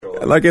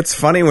Like, it's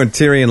funny when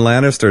Tyrion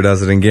Lannister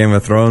does it in Game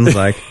of Thrones.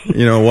 Like,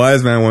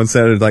 wise man once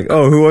said it, like,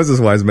 oh, who was this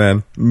wise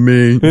man?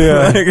 Me.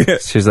 Yeah.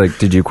 She's like,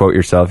 did you quote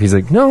yourself? He's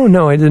like,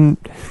 no, I didn't.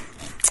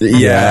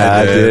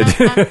 Yeah, I did.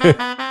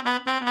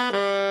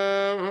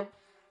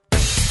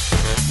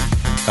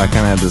 I kind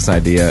of had this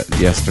idea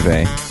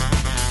yesterday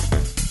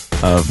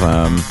of,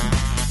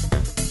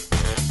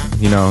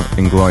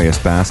 Inglorious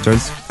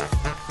Basterds.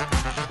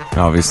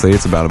 Obviously,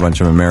 it's about a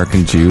bunch of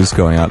American Jews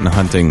going out and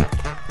hunting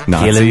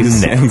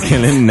Nazis and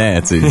killing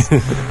Nazis.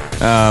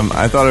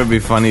 I thought it would be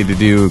funny to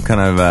do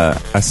kind of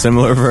a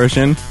similar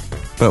version,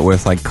 but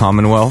with like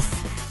Commonwealth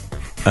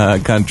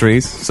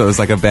countries. So it's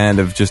like a band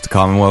of just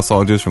Commonwealth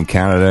soldiers from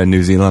Canada,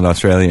 New Zealand,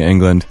 Australia,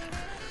 England,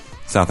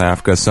 South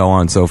Africa, so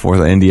on and so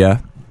forth,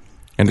 India.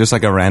 And just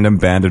like a random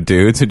band of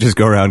dudes who just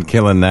go around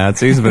killing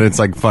Nazis, but it's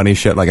like funny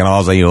shit, like an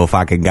Aussie, you'll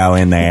fucking go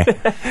in there.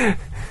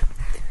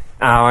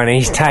 Oh, and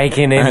he's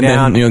taking him and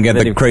down. And then you'll get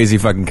the crazy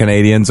fucking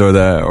Canadians or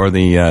the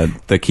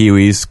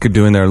Kiwis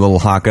doing their little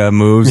haka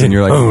moves, and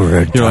you're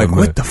like,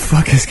 what the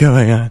fuck is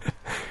going on?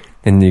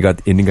 And you got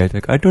the Indian guy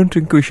like, I don't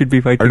think we should be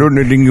fighting. I don't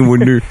think you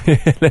wonder.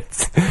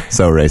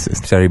 So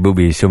racist. Sorry,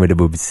 boobies, show me the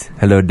boobs.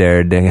 Hello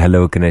there,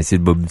 hello, can I see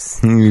the boobs?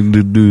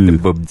 The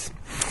boobs.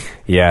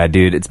 Yeah,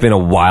 dude, it's been a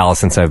while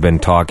since I've been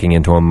talking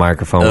into a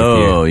microphone with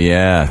you. Oh,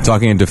 yeah.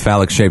 Talking into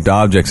phallic-shaped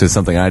objects is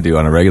something I do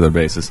on a regular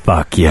basis.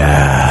 Fuck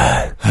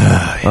yeah.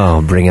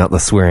 Oh, bring out the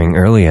swearing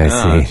early, I see.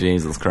 Oh,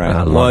 Jesus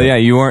Christ. Well, yeah,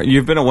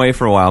 you've been away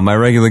for a while. My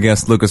regular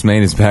guest, Lucas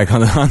Main, is back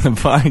on the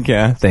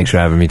podcast. Thank for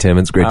having me, Tim.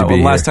 It's great to be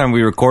here. Last time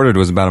we recorded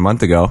was about a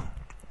month ago.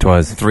 It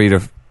was. 3 to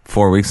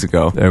 4 weeks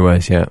ago. There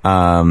was, yeah.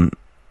 And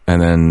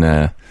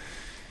then...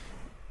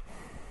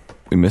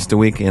 we missed a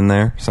week in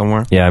there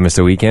somewhere. Yeah, I missed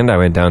a weekend. I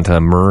went down to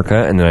America,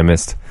 and then I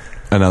missed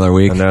another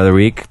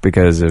week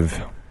because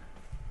of...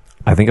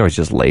 I think I was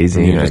just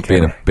lazy. You just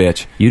being a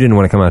bitch. You didn't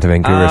want to come out to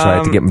Vancouver, so I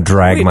had to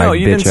drag my bitch out. No,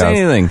 you didn't say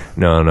anything.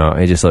 No,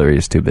 I just thought we were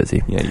just too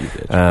busy. Yeah, you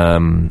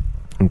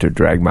did. To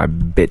drag my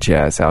bitch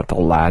ass out to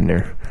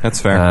Ladner. That's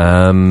fair.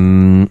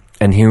 And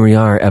here we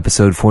are,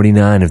 episode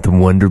 49 of the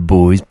Wonder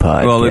Boys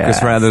podcast. Well,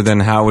 Lucas, rather than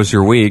how was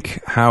your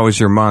week, how was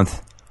your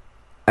month?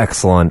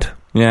 Excellent.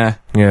 Yeah.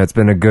 Yeah, it's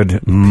been a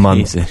good month.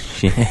 Piece of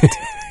shit.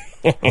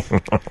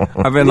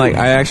 I've been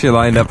I actually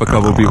lined up a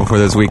couple of people for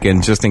this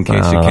weekend just in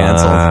case you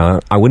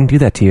canceled. I wouldn't do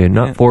that to you.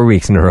 Not 4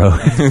 weeks in a row.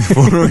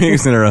 4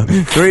 weeks in a row.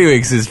 3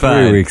 weeks is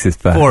fine. 3 weeks is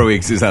fine. 4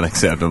 weeks is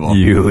unacceptable.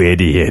 You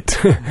idiot.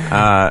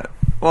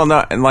 Well,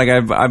 no,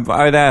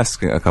 I'd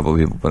ask a couple of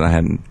people, but I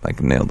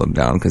hadn't nailed them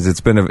down because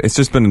it's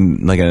just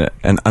been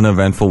an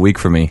uneventful week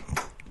for me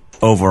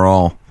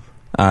overall.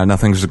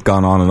 Nothing's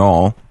gone on at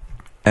all,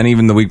 and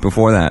even the week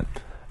before that.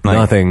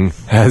 Nothing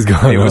has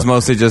gone on. It was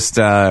mostly just,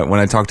 when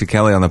I talked to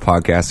Kelly on the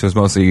podcast, it was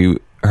mostly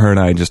her and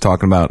I just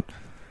talking about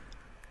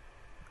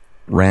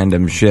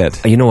random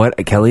shit. You know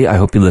what, Kelly? I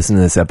hope you listen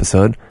to this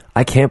episode.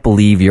 I can't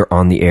believe you're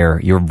on the air.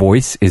 Your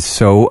voice is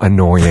so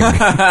annoying.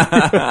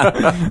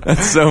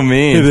 That's so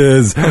mean. It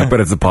is, but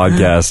it's a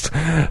podcast.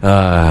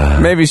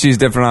 Maybe she's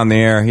different on the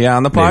air. Yeah,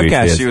 on the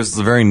podcast, she was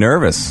very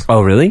nervous.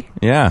 Oh, really?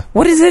 Yeah.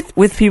 What is it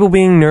with people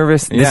being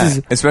nervous?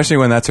 Especially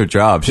when that's her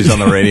job. She's on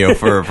the radio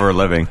for a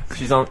living.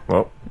 She's on...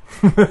 Well...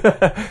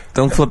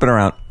 Don't flip it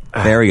around.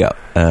 There we go.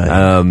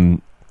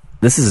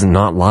 This is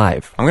not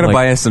live. I'm gonna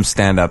buy us some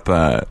stand-up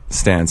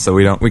stands so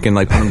we can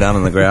put them down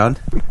on the ground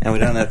and we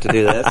don't have to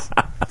do this.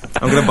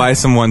 I'm gonna buy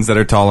some ones that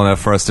are tall enough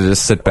for us to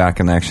just sit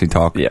back and actually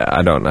talk. Yeah,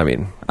 I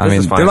mean, they're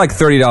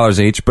 $30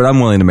 each, but I'm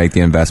willing to make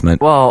the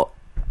investment. Well,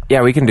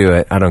 yeah, we can do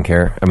it. I don't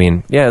care. I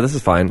mean, yeah, this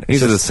is fine.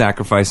 These are the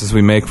sacrifices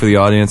we make for the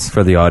audience.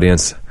 For the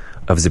audience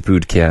of the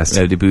podcast.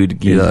 The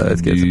podcast. Yeah, let's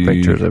get some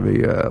pictures of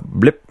a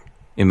blip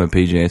in my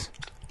PJs.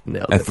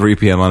 Nailed at it. 3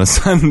 p.m. on a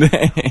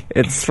Sunday.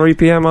 It's 3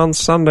 p.m. on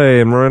Sunday,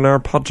 and we're in our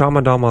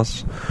pajama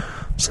damas.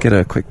 Let's get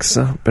a quick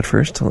bit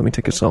first. Let me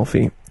take a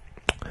selfie.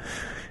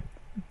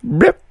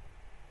 Blip.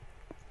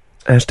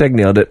 Hashtag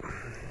nailed it.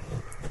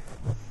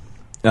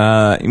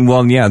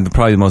 Well, yeah,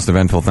 probably the most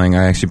eventful thing.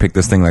 I actually picked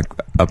this thing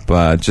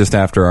up just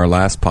after our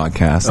last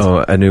podcast.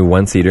 Oh, a new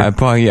one-seater. I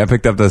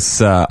picked up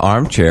this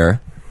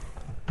armchair,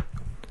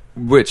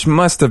 which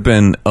must have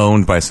been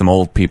owned by some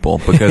old people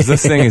because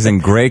this thing is in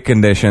great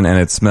condition and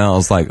it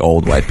smells like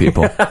old white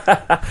people.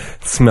 It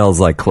smells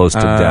like close to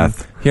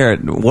death. Here,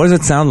 what does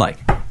it sound like?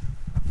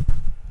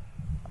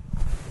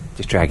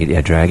 Just drag it.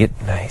 Yeah, drag it.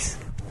 Nice.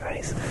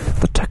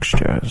 The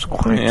texture is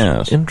quite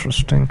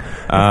interesting.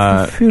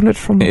 Feel it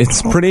from the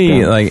It's pretty,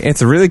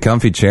 it's a really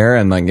comfy chair,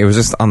 and it was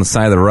just on the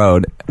side of the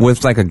road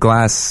with a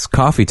glass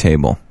coffee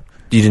table.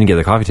 You didn't get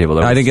the coffee table,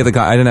 though. I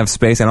didn't have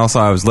space, and also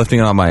I was lifting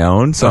it on my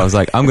own, so I was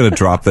like, I'm going to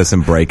drop this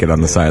and break it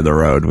on the side of the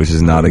road, which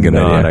is not a good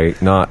idea.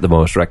 Not the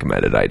most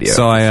recommended idea.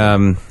 So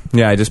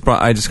I just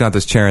got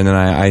this chair, and then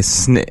I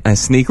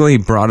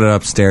sneakily brought it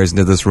upstairs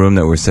into this room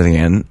that we're sitting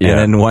in. Yeah. And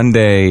then one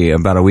day,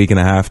 about a week and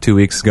a half, 2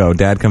 weeks ago,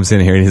 Dad comes in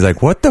here and he's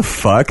like, "What the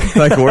fuck?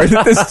 Where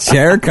did this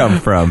chair come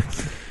from?"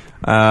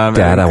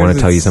 Dad, I want to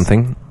tell you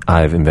something.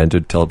 I've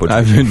invented teleportation.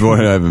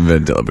 I've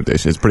invented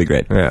teleportation. It's pretty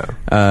great. Yeah.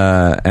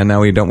 And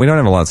now we don't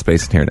have a lot of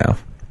space in here now.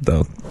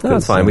 though. No,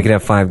 that's fine. We can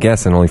have 5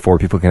 guests and only 4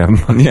 people can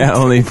have them. Yeah,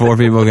 only 4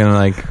 people can,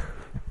 like,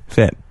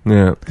 fit.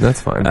 Yeah,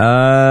 that's fine.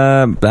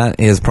 That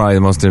is probably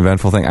the most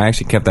eventful thing. I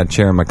actually kept that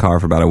chair in my car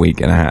for about a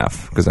week and a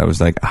half because I was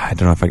like, I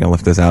don't know if I can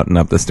lift this out and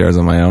up the stairs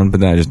on my own.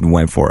 But then I just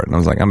went for it, and I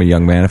was like, I'm a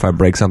young man. If I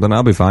break something,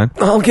 I'll be fine.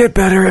 I'll get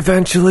better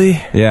eventually.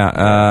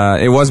 Yeah,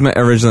 it was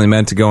originally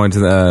meant to go into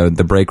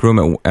the break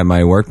room at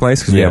my workplace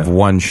because we have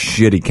one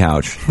shitty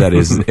couch that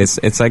is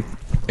it's like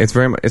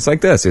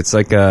this. It's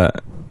like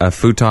a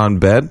futon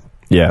bed,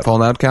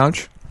 fold out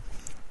couch,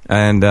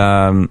 and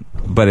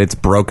but it's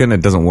broken.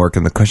 It doesn't work,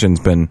 and the cushion's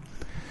been.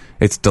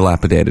 It's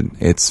dilapidated.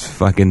 It's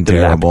fucking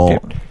terrible.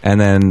 And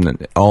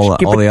then all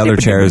the other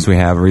chairs we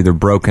have are either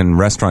broken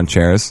restaurant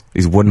chairs,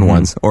 these wooden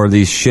ones, or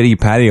these shitty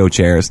patio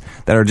chairs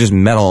that are just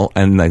metal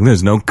and like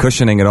there's no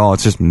cushioning at all.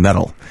 It's just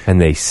metal. And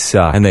they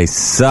suck.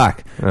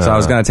 So I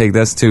was going to take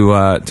this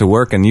to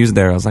work and use it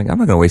there. I was like, I'm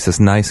not going to waste this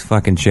nice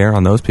fucking chair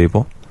on those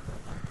people.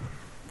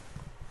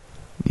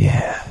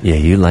 Yeah,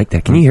 you like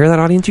that. Can you hear that,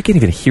 audience? You can't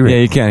even hear it. Yeah,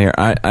 you can't hear.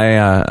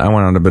 I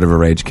went on a bit of a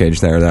rage cage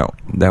there.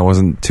 That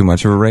wasn't too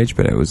much of a rage,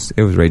 but it was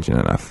raging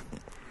enough.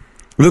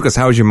 Lucas,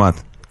 how was your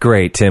month?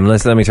 Great, Tim.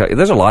 Let me tell you.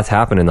 There's a lot's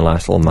happened in the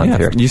last little month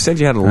here. You said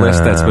you had a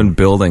list that's been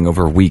building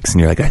over weeks, and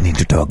you're like, I need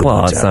to talk about.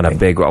 Well, it's not a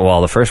big.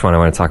 Well, the first one I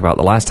want to talk about.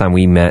 The last time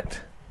we met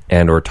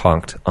and or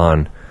talked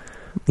on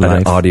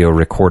an audio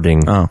recording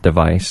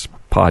device,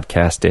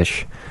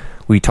 podcast-ish,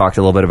 we talked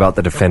a little bit about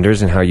the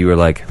Defenders and how you were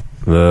like.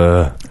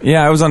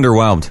 Yeah, I was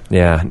underwhelmed.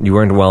 Yeah, you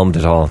weren't whelmed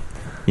at all.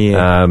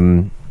 Yeah.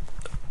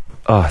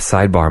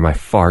 Sidebar, my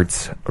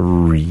farts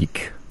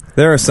reek.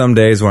 There are some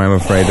days where I'm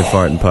afraid to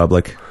fart in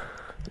public.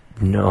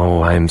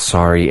 No, I'm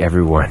sorry,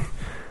 everyone.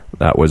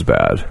 That was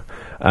bad.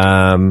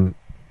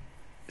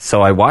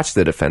 So I watched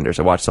The Defenders.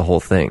 I watched the whole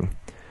thing.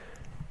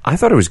 I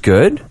thought it was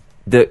good.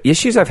 The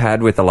issues I've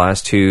had with the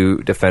last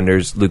 2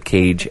 Defenders, Luke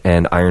Cage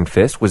and Iron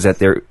Fist, was that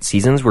their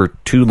seasons were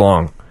too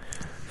long.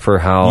 For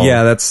how...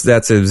 Yeah,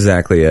 that's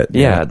exactly it.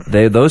 Yeah,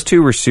 those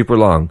 2 were super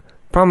long.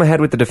 Problem I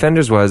had with the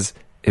Defenders was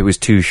it was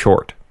too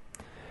short.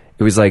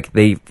 It was like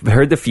they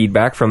heard the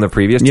feedback from the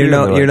previous 2.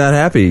 You're not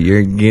happy.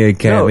 You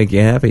can't make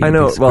you happy. I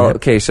know. Well,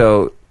 okay,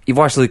 so you've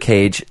watched Luke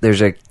Cage.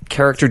 There's a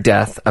character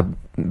death, a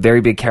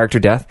very big character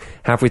death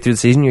halfway through the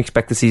season. You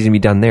expect the season to be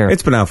done there.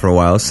 It's been out for a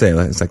while. Let's say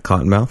it's like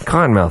Cottonmouth.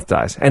 Cottonmouth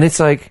dies. And it's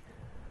like,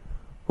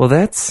 well,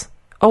 that's...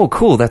 Oh,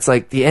 cool. That's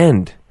like the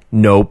end.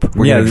 Nope.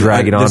 We're going to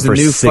drag it on for 6 more.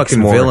 There's a new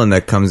fucking villain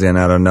that comes in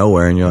out of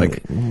nowhere, and you're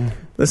like,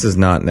 this is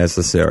not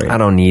necessary. I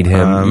don't need him.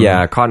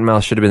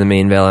 Cottonmouth should have been the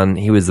main villain.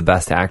 He was the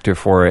best actor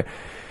for it.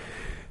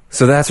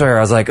 So that's where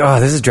I was like, oh,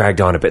 this is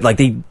dragged on a bit. Like,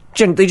 they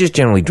just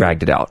generally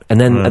dragged it out. And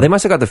then they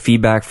must have got the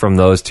feedback from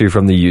those 2,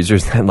 from the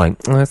users, that like,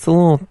 it's a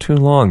little too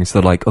long. So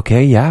they're like,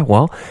 okay, yeah,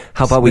 well,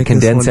 how about we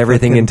condense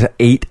everything into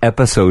 8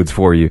 episodes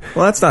for you?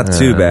 Well, that's not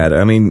too bad.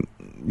 I mean,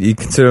 you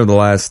consider the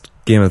last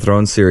Game of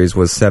Thrones series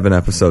was 7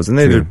 episodes, and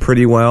they did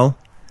pretty well.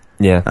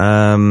 Yeah.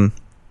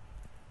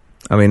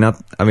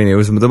 It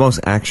was the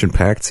most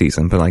action-packed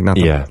season, but like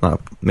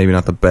maybe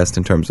not the best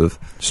in terms of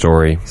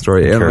story.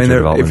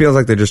 It feels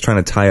like they're just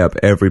trying to tie up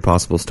every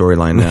possible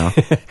storyline now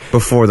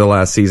before the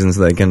last season, so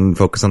they can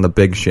focus on the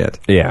big shit.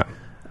 Yeah.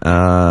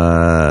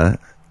 But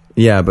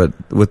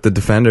with the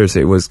Defenders,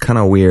 it was kind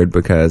of weird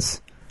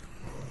because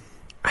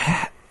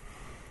I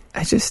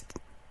just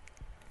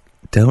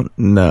don't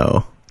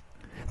know.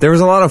 There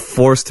was a lot of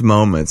forced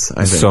moments,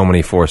 I think. So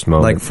many forced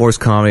moments. Like forced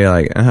comedy,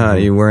 like,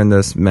 you wearing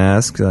this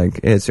mask, like,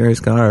 it's your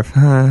scarf.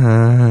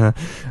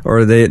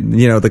 Or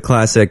the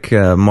classic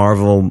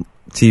Marvel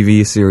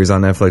TV series on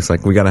Netflix,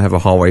 like, we gotta have a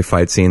hallway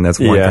fight scene that's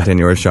one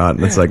continuous shot,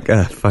 and it's like,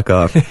 fuck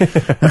off.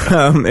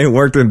 It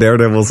worked in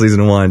Daredevil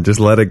season 1,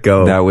 just let it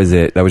go. That was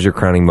it. That was your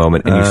crowning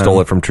moment, and you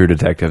stole it from True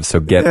Detective, so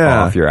get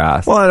off your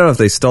ass. Well, I don't know if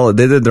they stole it.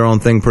 They did their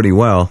own thing pretty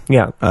well.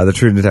 Yeah. The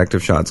True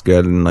Detective shot's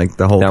good, and like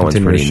the whole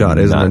continuous shot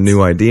isn't a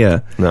new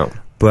idea. No.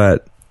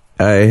 But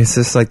it's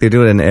just like they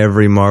do it in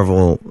every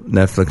Marvel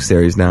Netflix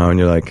series now, and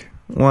you're like,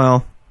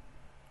 well,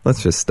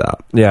 let's just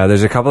stop. Yeah,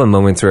 there's a couple of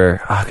moments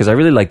where, because I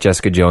really like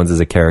Jessica Jones as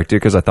a character,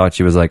 because I thought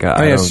she was like,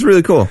 she's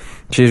really cool.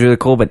 She's really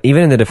cool, but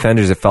even in the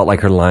Defenders, it felt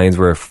like her lines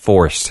were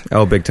forced.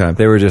 Oh, big time.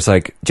 They were just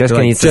like,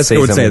 Jessica needs to say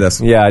something. Jessica would say this.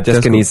 Yeah,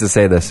 Jessica needs to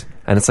say this.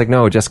 And it's like,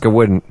 no, Jessica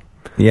wouldn't.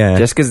 Yeah.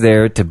 Jessica's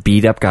there to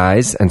beat up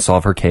guys and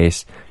solve her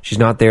case. She's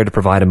not there to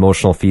provide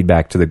emotional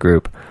feedback to the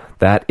group.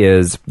 That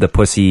is the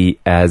pussy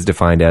as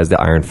defined as the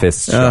Iron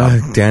Fist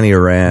shop. Danny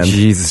Rand.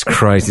 Jesus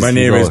Christ. My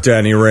name is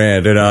Danny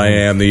Rand, and I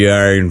am the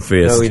Iron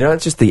Fist. No, he's not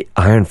just the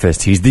Iron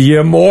Fist. He's the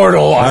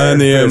immortal Iron Fist. I'm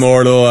the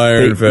immortal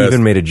Iron Fist. They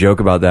even made a joke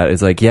about that.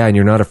 It's like, yeah, and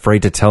you're not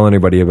afraid to tell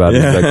anybody about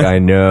it. It's like, I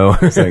know.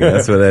 It's like,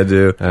 that's what I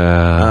do.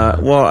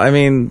 Well, I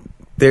mean,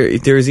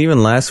 there was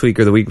even last week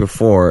or the week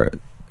before,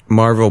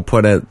 Marvel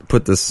put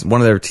this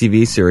one of their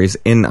TV series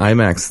in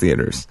IMAX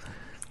theaters.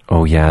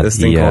 Oh, yeah. This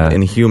thing called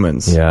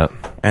Inhumans. Yeah.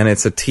 And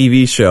it's a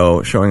TV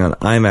show showing on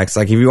IMAX.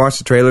 Like, if you watch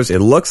the trailers, it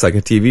looks like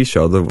a TV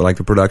show, like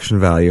the production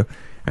value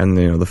and,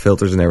 the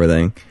filters and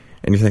everything.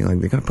 And you think, like,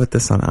 they gotta put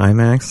this on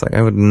IMAX? Like,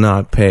 I would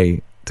not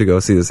pay to go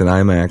see this in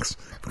IMAX.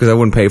 because I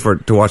wouldn't pay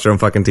to watch it on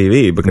fucking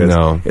TV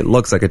because it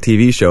looks like a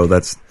TV show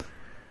that's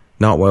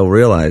not well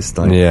realized.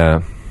 Like,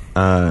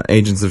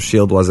 Agents of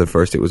S.H.I.E.L.D. was at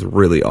first. It was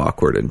really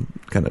awkward and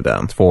kind of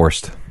dumb. It's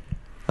forced.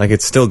 Like,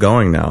 it's still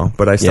going now,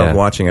 but I stopped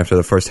watching after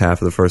the first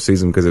half of the first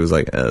season because it was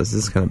like, this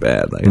is kind of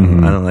bad. Like,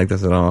 I don't like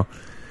this at all.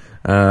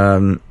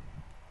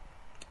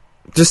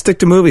 Just stick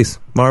to movies,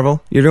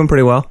 Marvel. You're doing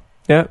pretty well.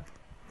 Yeah.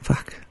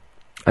 Fuck.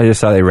 I just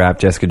saw they wrapped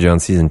Jessica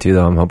Jones season 2,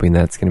 though. I'm hoping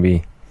that's going to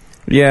be...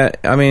 Yeah,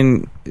 I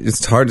mean,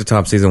 it's hard to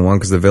top season 1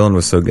 because the villain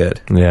was so good.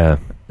 Yeah.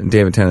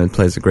 David Tennant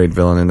plays a great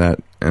villain in that,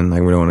 and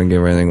like we don't want to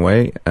give anything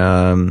away.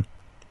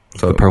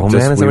 So the Purple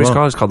Man, is that what it's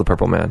called? It's called the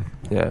Purple Man.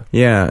 Yeah.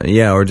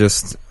 Yeah, or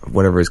just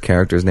whatever his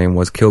character's name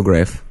was,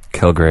 Kilgrave.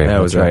 Kilgrave,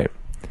 that's right.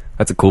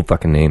 That's a cool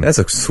fucking name. That's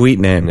a sweet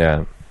name.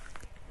 Yeah.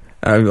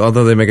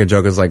 Although they make a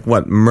joke, it's like,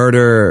 what,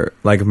 Murder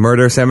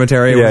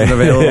Cemetery wasn't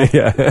available?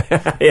 yeah,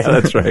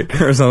 that's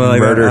right. Or something like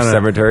Murder that.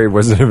 Cemetery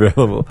wasn't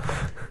available.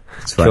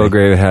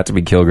 Kilgrave, it had to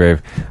be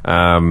Kilgrave.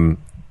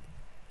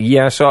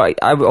 So I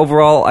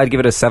overall, I'd give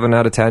it a 7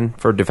 out of 10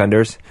 for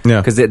Defenders.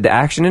 Yeah. Because the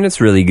action in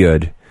it's really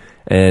good.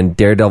 And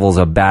Daredevil's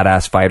a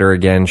badass fighter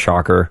again,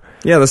 shocker.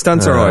 Yeah, the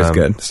stunts are always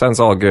good. Stunts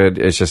all good.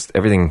 It's just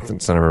everything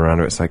that's around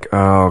it. It's like,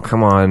 oh,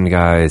 come on,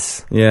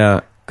 guys.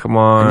 Yeah. Come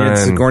on. And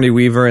it's Sigourney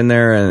Weaver in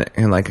there,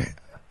 and like,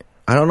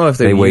 I don't know if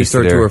they used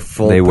her to her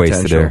full potential.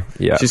 Wasted her.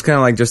 Yeah. She's kind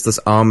of like just this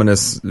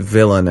ominous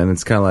villain, and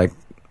it's kind of like,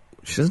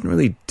 she doesn't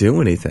really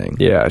do anything.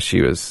 Yeah,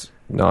 she was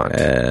not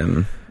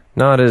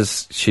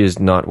she's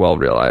not well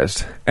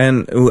realized.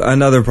 And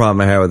another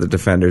problem I have with the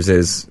Defenders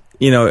is,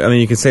 you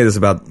can say this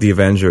about the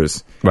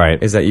Avengers,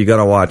 right? Is that you got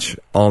to watch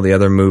all the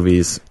other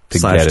movies /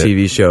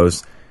 TV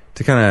shows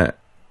to kind of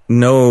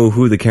know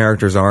who the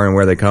characters are and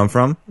where they come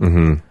from.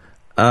 Mm-hmm.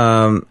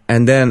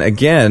 And then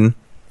again,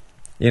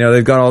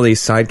 they've got all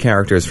these side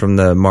characters from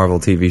the Marvel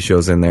TV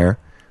shows in there,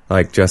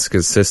 like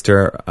Jessica's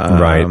sister,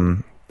 right?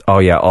 Oh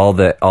yeah, all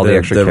the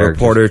extra the characters.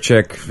 Reporter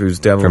chick who's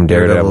from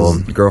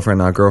Daredevil's girlfriend,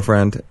 not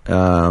girlfriend.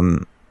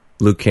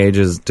 Luke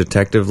Cage's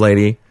detective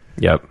lady.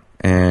 Yep.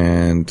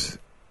 And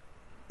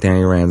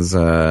Danny Rand's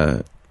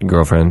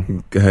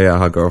girlfriend. Yeah,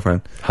 hot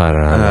girlfriend.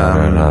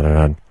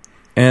 Hot.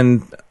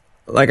 And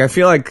like, I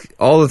feel like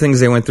all the things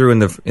they went through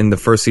in the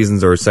first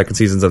seasons or second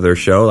seasons of their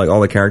show, like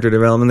all the character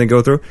development they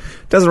go through,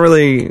 doesn't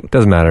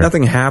matter.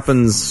 Nothing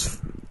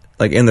happens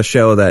like in the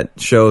show that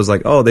shows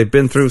like, oh, they've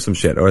been through some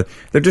shit, or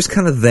they're just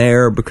kind of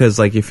there because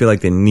like you feel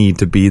like they need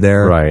to be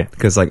there, right?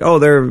 Because like, oh,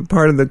 they're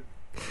part of the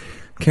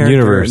character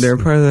universe. They're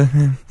part of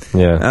the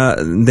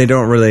they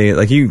don't really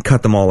like, you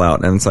cut them all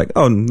out and it's like,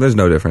 oh, there's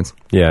no difference.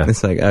 Yeah,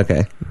 it's like,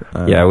 okay.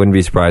 I wouldn't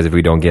be surprised if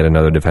we don't get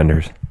another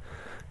Defenders,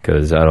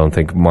 because I don't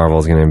think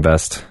Marvel's going to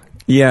invest.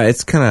 Yeah,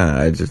 it's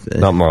kind of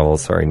not Marvel,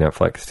 sorry,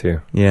 Netflix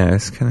too. Yeah,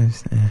 it's kind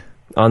of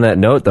on that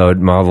note though,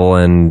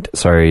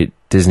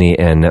 Disney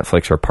and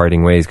Netflix are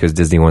parting ways because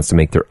Disney wants to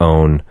make their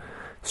own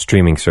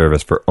streaming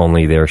service for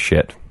only their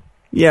shit.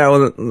 Yeah,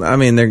 well, I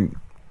mean, they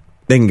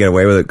can get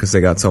away with it because they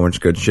got so much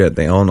good shit.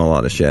 They own a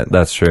lot of shit.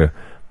 That's true.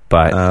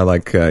 But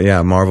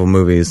Marvel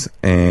movies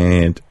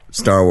and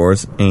Star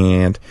Wars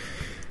and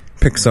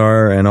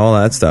Pixar and all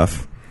that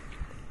stuff.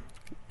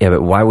 Yeah,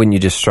 but why wouldn't you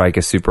just strike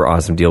a super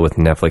awesome deal with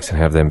Netflix and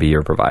have them be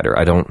your provider?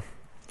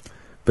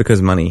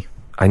 Because money.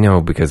 I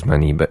know, because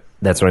money, but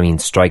that's what I mean.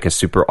 Strike a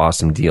super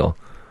awesome deal.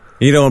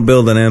 You don't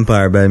build an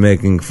empire by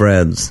making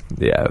friends.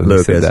 Yeah,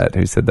 who said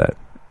that?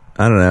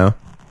 I don't know.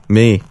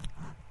 Me.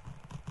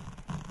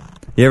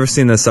 You ever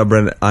seen the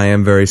subreddit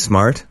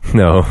iamverysmart?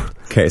 No.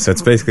 Okay, so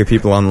it's basically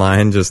people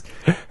online just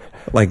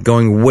like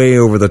going way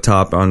over the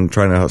top on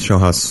trying to show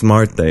how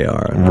smart they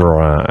are.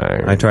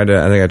 Right. I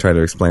think I tried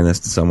to explain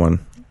this to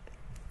someone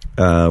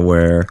I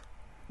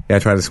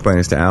tried to explain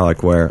this to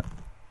Alec where,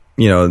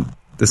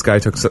 this guy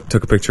took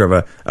a picture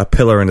of a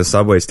pillar in a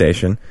subway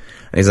station.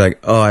 And he's like,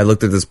 oh, I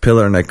looked at this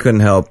pillar and I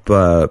couldn't help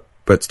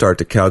but start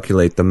to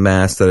calculate the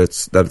mass that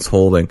it's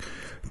holding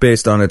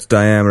based on its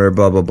diameter,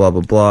 blah, blah, blah,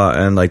 blah, blah,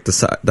 and like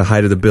the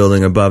height of the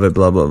building above it,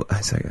 blah, blah, blah. I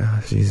was like,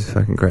 oh, Jesus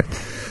fucking Christ.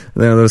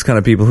 And then those kind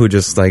of people who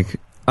just like,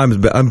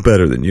 I'm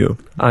better than you.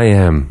 I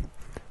am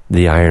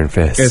the Iron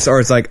Fist. It's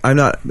like, I'm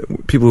not,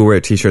 people who wear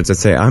t-shirts that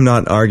say, I'm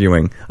not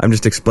arguing, I'm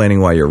just explaining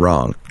why you're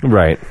wrong.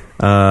 Right.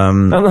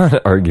 I'm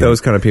not arguing.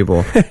 Those kind of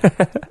people.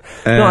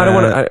 No,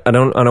 I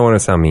don't want to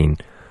sound mean.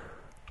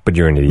 But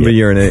you're an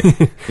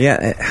idiot.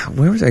 Yeah,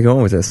 where was I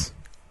going with this?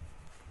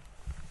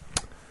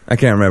 I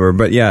can't remember,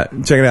 but yeah,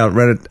 check it out.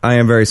 Reddit, I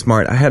am very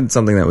smart. I had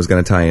something that was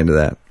going to tie into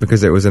that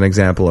because it was an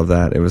example of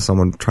that. It was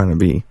someone trying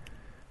to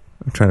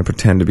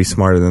pretend to be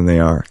smarter than they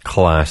are.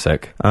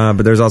 Classic.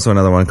 But there's also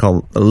another one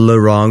called The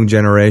Wrong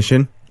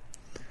Generation.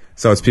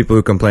 So it's people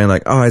who complain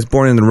like, oh, I was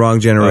born in the wrong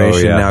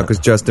generation now because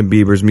Justin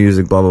Bieber's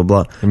music, blah, blah,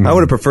 blah. Mm-hmm. I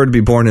would have preferred to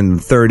be born in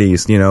the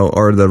 30s,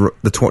 or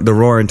the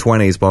roaring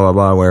 20s, blah, blah,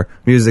 blah, where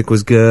music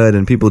was good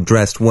and people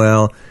dressed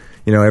well.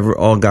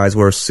 All guys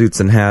wore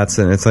suits and hats,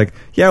 and it's like,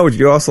 yeah, would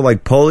you also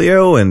like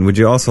polio? And would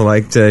you also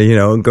like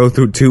to, go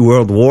through 2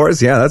 world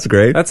wars? Yeah, that's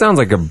great. That sounds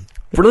like a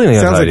brilliant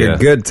idea. Sounds like a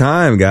good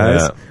time,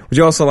 guys. Yeah. Would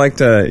you also like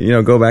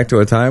to, go back to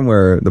a time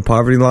where the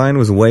poverty line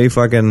was way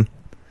fucking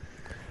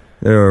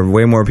There were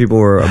way more people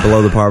were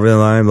below the poverty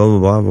line, blah, blah,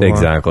 blah, blah.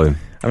 Exactly.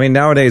 I mean,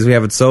 nowadays we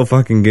have it so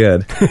fucking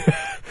good.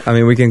 I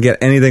mean, we can get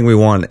anything we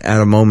want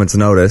at a moment's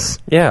notice.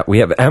 Yeah, we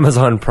have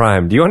Amazon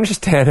Prime. Do you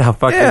understand how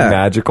fucking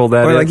magical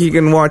that is? Like, you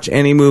can watch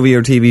any movie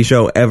or TV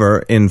show ever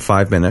in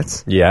 5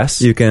 minutes.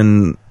 Yes. You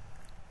can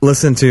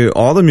listen to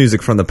all the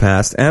music from the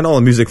past and all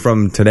the music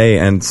from today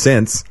and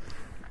since.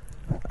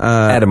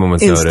 At a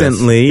moment's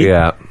instantly.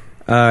 notice.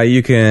 Yeah.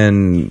 You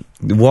can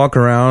walk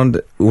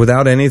around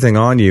without anything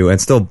on you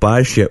and still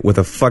buy shit with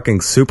a fucking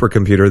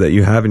supercomputer that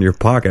you have in your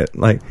pocket.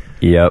 Like,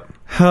 yep.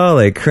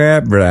 Holy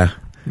crap, bruh.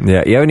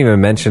 Yeah, you haven't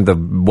even mentioned the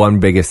one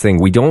biggest thing.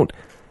 We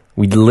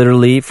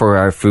literally, for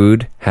our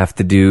food, have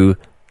to do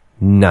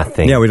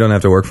nothing. Yeah, we don't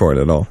have to work for it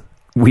at all.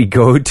 We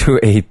go to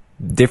a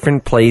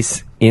different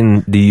place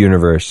in the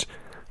universe,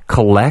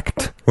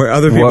 collect where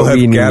other people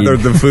have gathered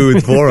the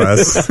food for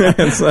us.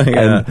 It's like,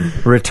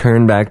 and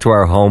return back to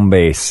our home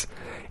base.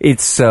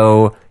 It's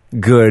so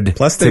good.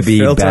 Plus, to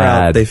be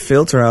bad. They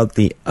filter out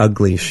the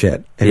ugly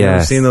shit. Have you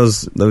ever seen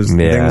those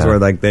things where,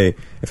 like,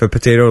 if a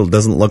potato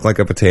doesn't look like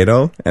a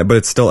potato, but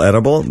it's still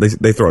edible,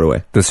 they throw it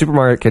away. The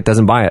supermarket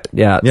doesn't buy it.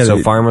 Yeah.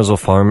 So farmers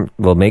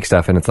will make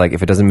stuff, and it's like,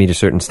 if it doesn't meet a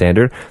certain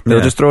standard,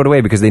 they'll just throw it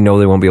away because they know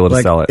they won't be able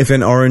to sell it. If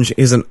an orange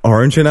isn't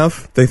orange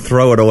enough, they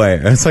throw it away.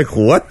 And it's like,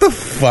 what the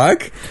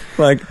fuck?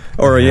 Like,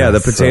 or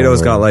the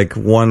potato's got like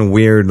one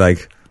weird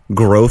like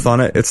growth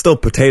on it. It's still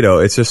potato.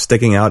 It's just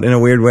sticking out in a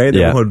weird way.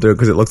 They won't do it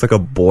because it looks like a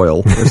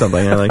boil or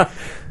something. You're like,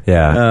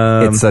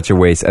 it's such a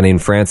waste. And in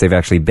France, they've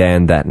actually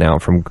banned that now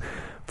from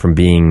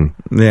being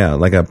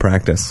like a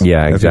practice.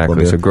 Yeah,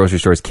 exactly. So grocery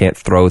stores can't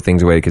throw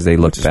things away because they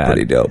look bad.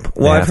 Pretty dope.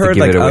 Well, I've heard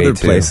like other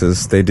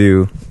places they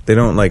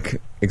don't like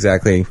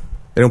exactly.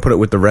 They don't put it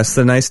with the rest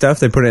of the nice stuff.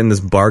 They put it in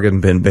this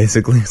bargain bin,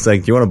 basically. It's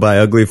like, you want to buy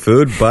ugly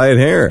food? Buy it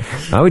here.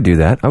 I would do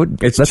that. I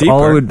would. It's that's cheaper.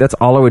 all I would. That's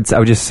all I would. I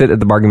would just sit at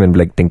the bargain bin and be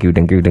like, thank you,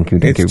 thank you, thank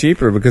you, thank you. It's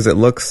cheaper because it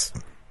looks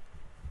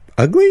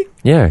ugly?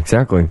 Yeah,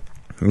 exactly.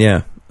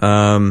 Yeah.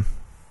 This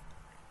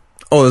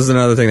is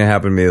another thing that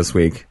happened to me this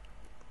week.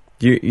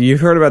 You've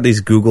heard about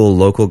these Google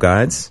local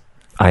guides?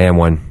 I am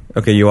one.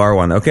 Okay, you are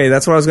one. Okay,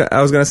 that's what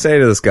I was going to say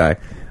to this guy.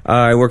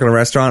 I work in a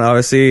restaurant,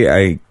 obviously.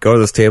 I go to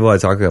this table, I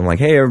talk to him, like,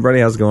 hey, everybody,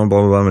 how's it going?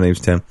 Blah, blah, blah. My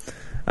name's Tim.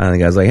 And the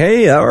guy's like,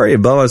 hey, how are you?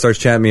 Blah, blah. Starts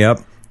chatting me up.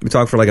 We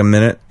talk for like a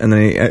minute, and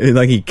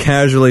then he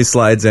casually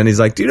slides in. He's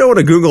like, do you know what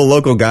a Google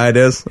local guide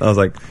is? I was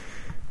like,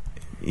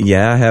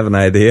 yeah, I have an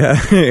idea.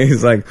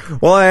 He's like,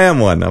 well, I am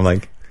one. I'm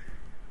like,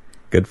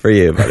 good for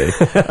you, buddy.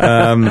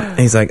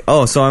 He's like,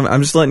 oh, so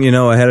I'm just letting you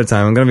know ahead of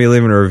time. I'm going to be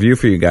leaving a review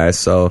for you guys,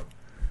 so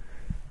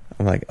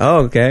I'm like,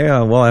 oh, okay.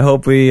 Well, I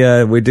hope we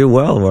do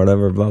well or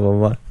whatever, blah, blah,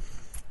 blah.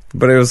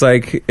 But it was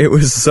like, it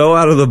was so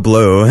out of the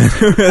blue.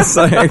 It was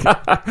like,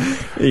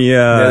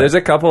 yeah. There's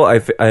a couple, I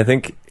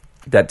think,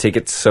 that take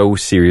it so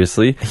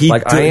seriously. He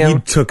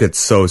took it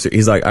so seriously.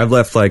 He's like, I've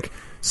left like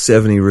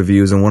 70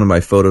 reviews, and one of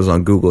my photos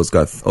on Google has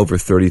got over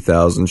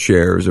 30,000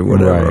 shares or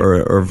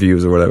whatever, or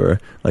views or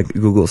whatever. Like,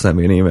 Google sent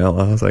me an email.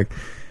 I was like,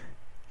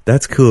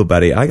 that's cool,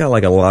 buddy. I got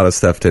like a lot of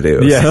stuff to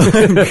do. Yeah. So,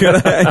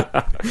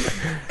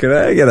 could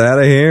I get out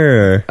of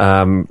here?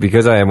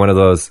 Because I am one of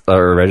those,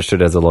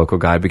 registered as a local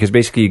guide, because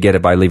basically you get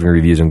it by leaving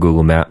reviews on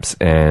Google Maps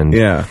and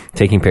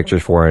taking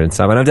pictures for it and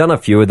stuff. And I've done a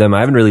few of them.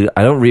 I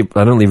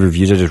don't leave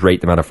reviews. I just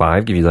rate them out of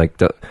 5. Give you like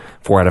the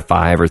 4 out of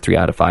 5 or 3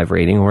 out of 5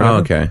 rating or whatever. Oh,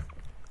 okay.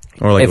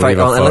 Or like leave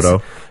a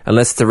photo.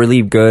 Unless it's a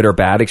really good or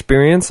bad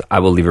experience, I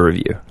will leave a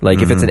review. Like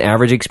if it's an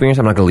average experience,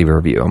 I'm not going to leave a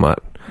review. I'm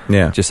not.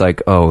 Yeah. Just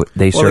like,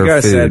 they serve the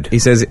guy food. He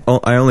says,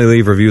 I only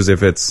leave reviews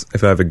if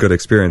I have a good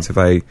experience. If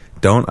I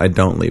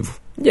don't leave.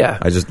 Yeah.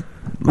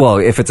 Well,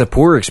 if it's a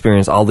poor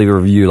experience, I'll leave a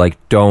review like,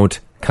 don't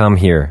come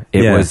here.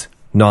 It was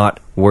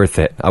not worth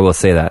it. I will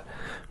say that.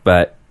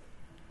 But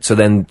so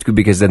then,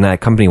 because then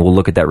that company will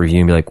look at that review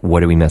and be like,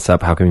 what did we mess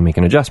up? How can we make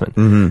an adjustment?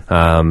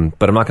 Mm-hmm.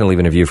 But I'm not going to leave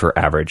a review for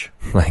average.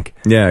 Like,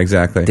 yeah,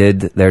 exactly.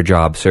 Did their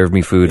job, served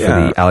me food for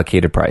the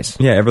allocated price.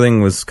 Yeah,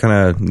 everything was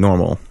kind of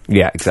normal.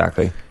 Yeah,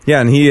 exactly. Yeah,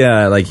 and he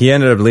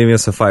ended up leaving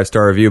us a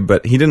 5-star review,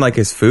 but he didn't like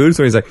his food,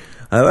 so he's like,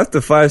 I left a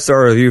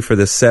 5-star review for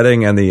the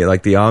setting and the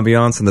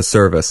ambiance and the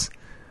service.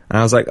 And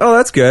I was like, oh,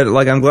 that's good.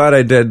 Like, I'm glad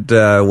I did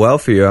well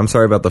for you. I'm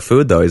sorry about the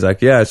food, though. He's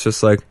like, yeah, it's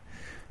just like,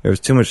 there was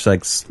too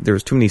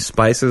many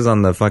spices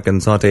on the fucking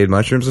sauteed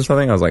mushrooms or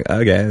something. I was like,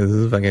 okay, this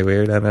is fucking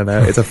weird. I don't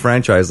know. It's a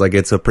franchise. Like,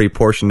 it's a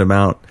pre-portioned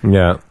amount.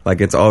 Yeah.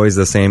 Like, it's always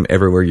the same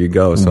everywhere you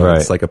go. So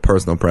it's like a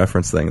personal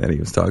preference thing that he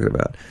was talking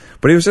about.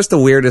 But it was just the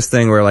weirdest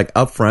thing where, like,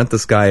 up front,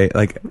 this guy,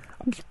 like,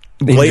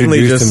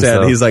 blatantly just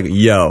said, he's like,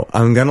 yo,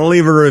 I'm going to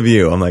leave a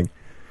review. I'm like,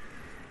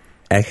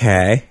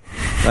 okay.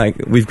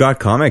 Like, we've got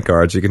comment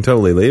cards. You can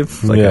totally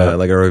leave like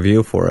a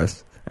review for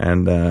us.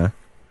 And, I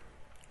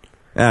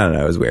don't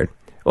know. It was weird.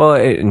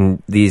 Well,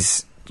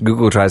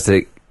 Google tries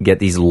to get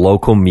these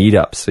local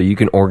meetups, so you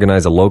can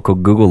organize a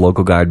Google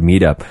local guide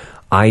meetup.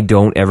 I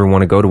don't ever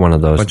want to go to one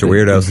of those. Bunch of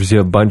weirdos. You see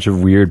a bunch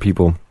of weird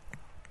people.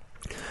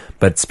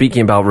 But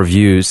speaking about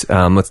reviews,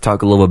 let's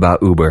talk a little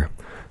about Uber.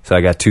 So I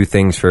got 2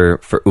 things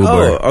for Uber.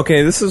 Oh,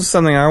 okay. This is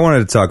something I wanted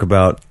to talk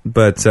about,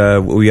 but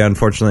we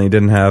unfortunately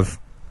didn't have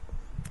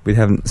we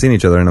haven't seen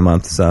each other in a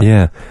month. So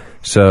Yeah.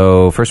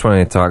 So first one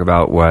I talk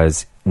about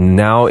was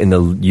now in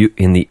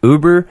the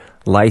Uber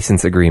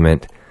license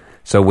agreement.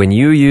 So when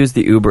you use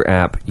the Uber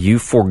app, you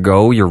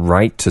forego your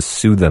right to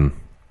sue them.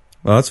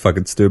 Well, that's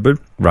fucking stupid.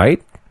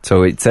 Right?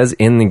 So it says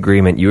in the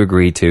agreement you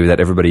agree to that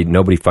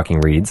nobody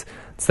fucking reads.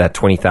 It's that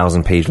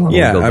 20,000 page long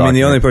Yeah, legal I mean,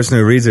 the document. only person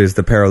who reads it is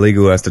the paralegal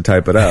who has to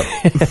type it up.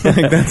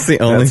 Like, that's the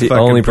only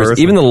fucking person.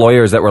 Even the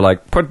lawyers that were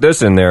like, put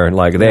this in there,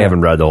 like, they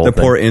haven't read the whole thing.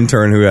 The poor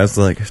intern who has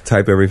to, like,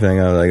 type everything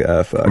out,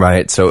 like, fuck.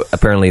 Right, so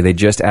apparently they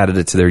just added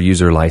it to their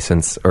user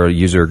license or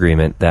user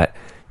agreement that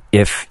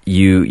if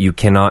you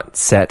cannot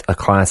set a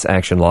class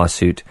action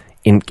lawsuit,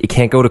 it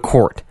can't go to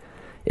court.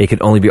 It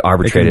could only be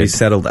arbitrated. It can be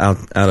settled out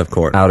of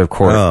court. Out of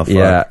court, oh, fuck.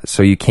 yeah.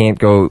 So you can't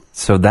go...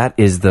 So that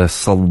is the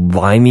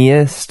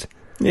slimiest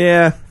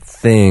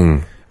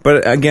thing.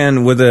 But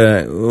again, with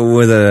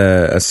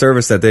a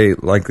service that they...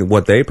 Like,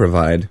 what they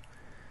provide,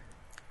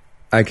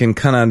 I can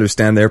kind of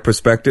understand their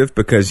perspective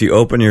because you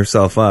open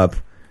yourself up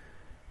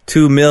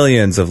to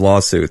millions of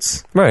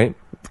lawsuits. Right.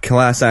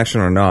 Class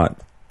action or not.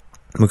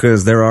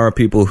 Because there are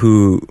people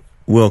who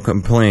will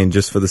complain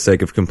just for the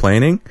sake of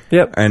complaining.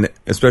 Yep. And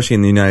especially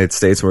in the United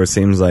States where it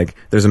seems like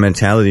there's a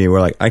mentality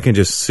where like I can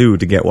just sue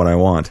to get what I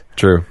want.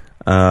 True.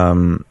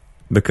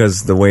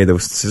 Because the way the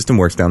system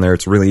works down there,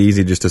 it's really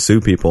easy just to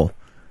sue people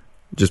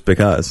just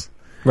because.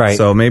 Right.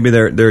 So maybe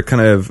they're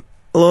kind of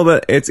a little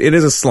bit it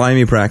is a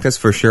slimy practice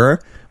for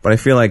sure, but I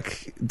feel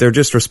like they're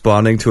just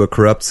responding to a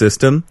corrupt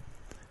system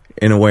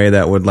in a way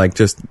that would like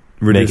just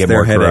reduce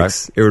their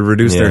headaches. Correct. It would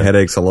reduce their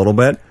headaches a little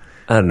bit.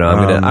 I don't know.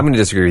 I'm going to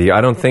disagree with you.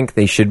 I don't think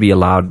they should be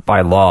allowed by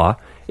law.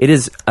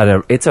 It's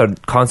a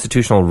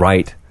constitutional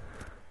right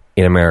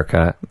in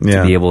America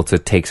to be able to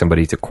take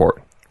somebody to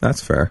court.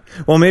 That's fair.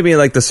 Well, maybe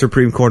like the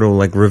Supreme Court will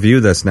like review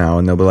this now,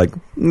 and they'll be like,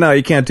 "No,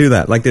 you can't do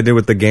that," like they did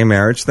with the gay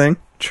marriage thing.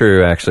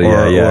 True, actually,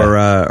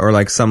 or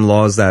like some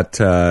laws that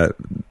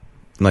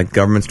like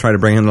governments try to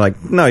bring in,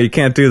 like, "No, you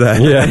can't do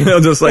that." Yeah, they'll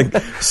just like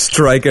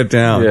strike it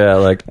down. Yeah,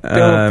 like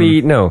don't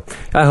be. No,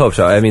 I hope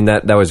so. I mean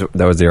that was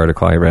the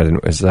article I read, and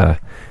it was.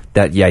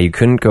 That you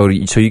couldn't go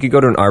to, so you could go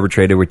to an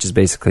arbitrator, which is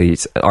basically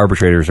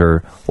arbitrators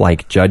are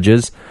like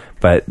judges,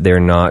 but they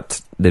don't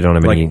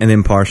have like any an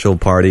impartial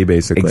party,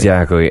 basically.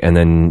 Exactly, and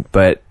then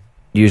but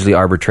usually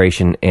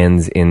arbitration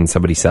ends in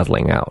somebody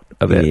settling out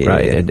of it,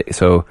 right?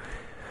 So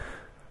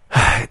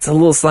it's a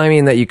little slimy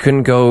in that you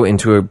couldn't go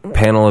into a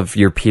panel of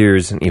your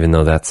peers, and even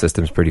though that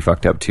system's pretty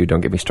fucked up too.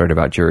 Don't get me started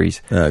about juries.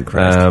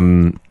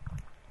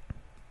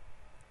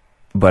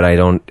 But I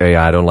don't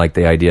like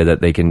the idea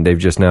that they've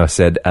just now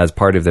said as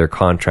part of their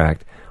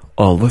contract,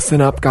 oh,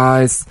 listen up,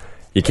 guys,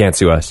 you can't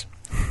sue us.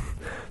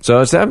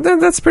 So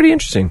that's pretty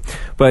interesting.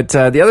 But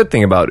the other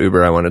thing about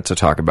Uber I wanted to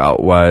talk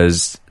about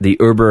was the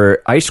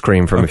Uber ice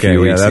cream from a few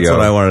weeks ago. That's what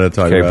I wanted to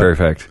talk about. Okay,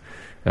 perfect.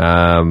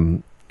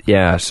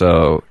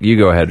 So you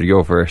go ahead. You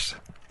go first.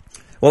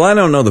 Well, I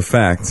don't know the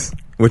facts,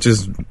 which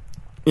is...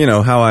 You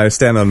know, how I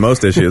stand on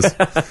most issues.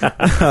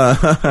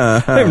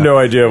 I have no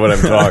idea what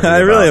I'm talking about. I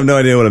really have no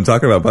idea what I'm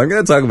talking about, but I'm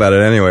going to talk about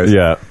it anyways.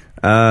 Yeah.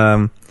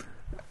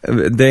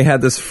 They had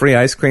this free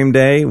ice cream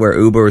day where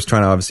Uber was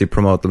trying to obviously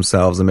promote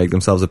themselves and make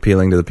themselves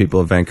appealing to the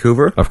people of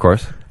Vancouver. Of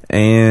course.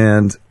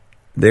 And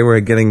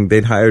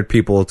they'd hired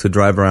people to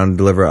drive around and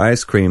deliver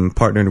ice cream,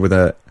 partnered with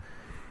an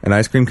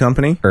ice cream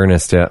company.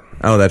 Ernest, yeah.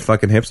 Oh, that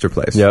fucking hipster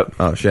place. Yep.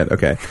 Oh, shit,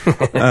 okay.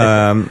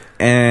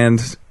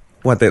 And...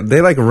 What they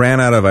like ran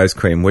out of ice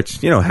cream,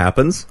 which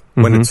happens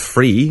when it's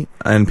free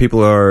and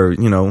people are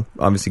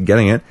obviously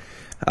getting it.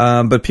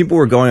 But people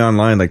were going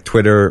online like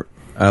Twitter,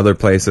 other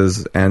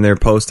places, and they're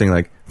posting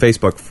like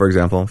Facebook, for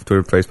example,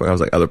 Twitter, Facebook. I was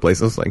like other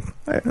places, like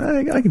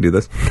I can do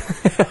this.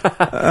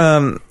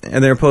 And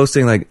they're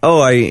posting like,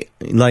 it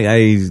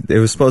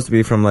was supposed to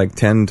be from like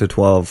 10 to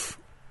 12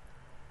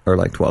 or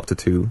like 12 to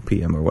 2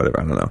 p.m. or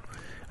whatever. I don't know.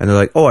 And they're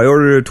like, oh, I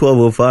ordered it at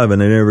 12:05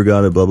 and I never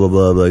got it, blah, blah,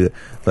 blah.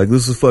 Like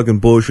this is fucking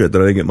bullshit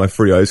that I didn't get my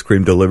free ice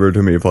cream delivered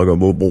to me.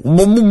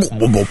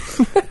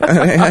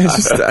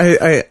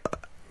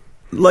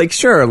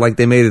 Sure, like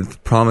they made a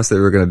promise that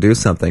they were going to do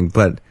something,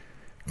 but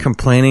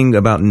complaining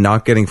about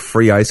not getting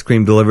free ice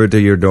cream delivered to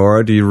your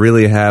door, do you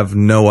really have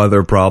no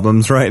other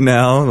problems right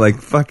now? Like,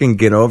 fucking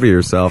get over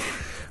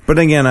yourself. But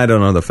again, I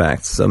don't know the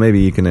facts, so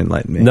maybe you can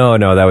enlighten me.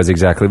 No, that was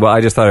exactly. Well,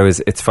 I just thought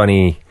it's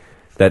funny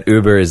that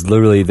Uber is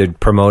literally they're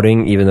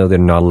promoting even though they're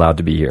not allowed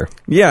to be here.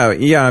 Yeah.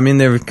 I mean,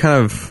 they've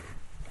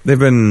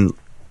been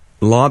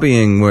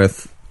lobbying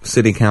with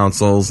city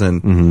councils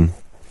and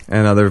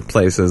other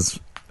places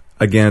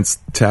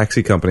against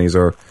taxi companies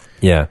or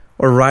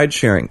ride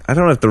sharing. I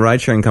don't know if the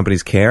ride sharing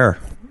companies care,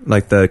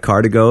 like the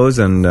Car2Go's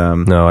and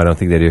no, I don't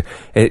think they do.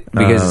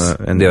 Because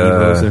and the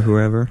Evos or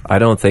whoever. I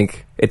don't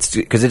think it's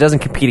because it doesn't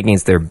compete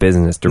against their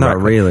business directly.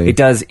 Not really. It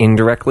does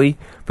indirectly,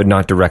 but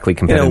not directly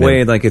competitive. In a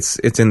way, like it's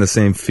in the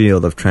same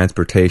field of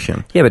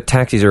transportation. Yeah, but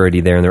taxis are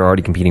already there, and they're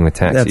already competing with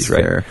taxis, That's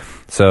right? Fair.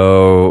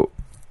 So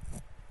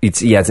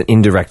it's an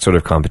indirect sort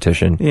of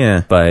competition.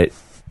 Yeah, but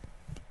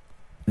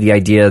the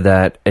idea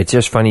that it's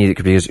just funny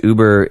because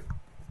Uber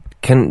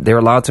they're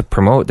allowed to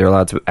promote, they're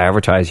allowed to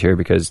advertise here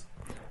because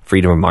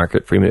freedom of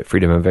market,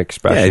 freedom of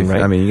expression,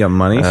 right? I mean, you got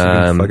money, so you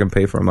can fucking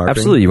pay for marketing.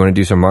 Absolutely. You want to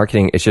do some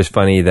marketing. It's just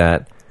funny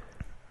that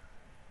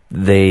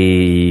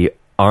they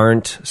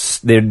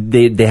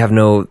have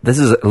no, this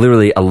is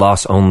literally a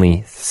loss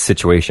only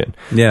situation.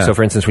 Yeah. So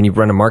for instance, when you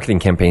run a marketing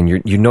campaign, you're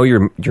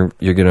going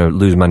to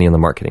lose money on the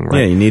marketing, right?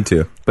 Yeah, you need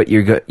to. But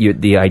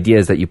the idea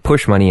is that you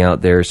push money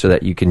out there so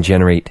that you can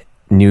generate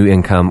new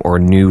income or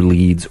new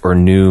leads or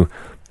new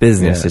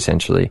business,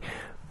 essentially.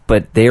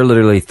 But they're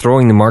literally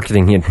throwing the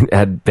marketing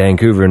at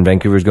Vancouver, and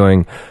Vancouver's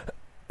going,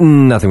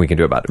 nothing we can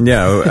do about it.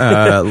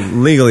 Yeah,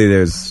 legally,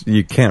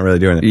 you can't really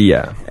do anything.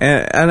 Yeah.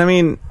 And I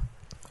mean,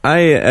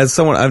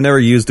 I've never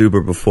used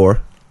Uber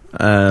before.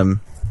 But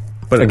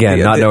again,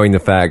 not knowing the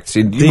facts.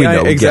 Exactly.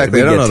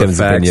 I don't know the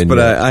facts, opinion, but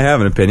I have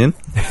an opinion.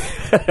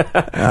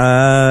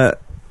 I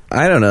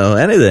don't know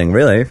anything,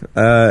 really.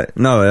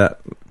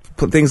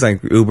 Things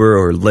like Uber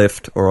or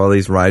Lyft or all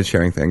these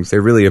ride-sharing things, they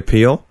really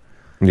appeal.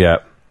 Yeah.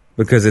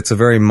 Because it's a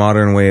very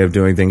modern way of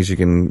doing things. You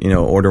can,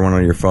 order one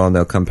on your phone.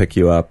 They'll come pick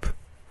you up.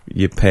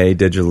 You pay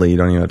digitally. You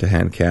don't even have to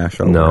hand cash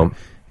over. No.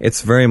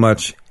 It's very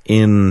much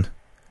in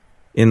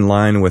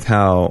line with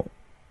how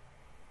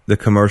the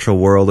commercial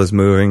world is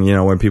moving.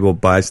 When people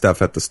buy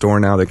stuff at the store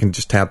now, they can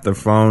just tap their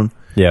phone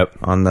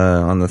on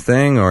the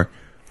thing, or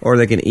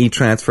they can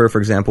e-transfer. For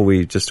example,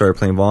 we just started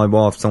playing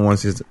volleyball. If someone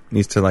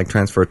needs to like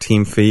transfer a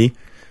team fee,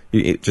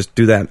 you just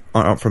do that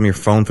from your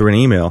phone through an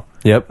email.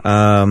 Yep.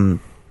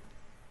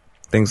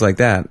 Things like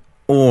that.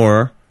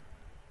 Or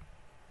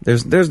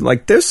there's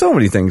so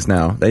many things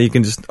now that you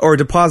can just, or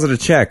deposit a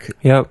check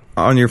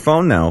on your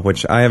phone now,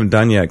 which I haven't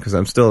done yet because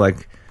I'm still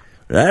like,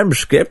 I'm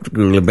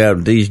skeptical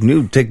about these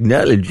new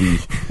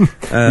technologies. You've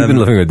been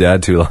living with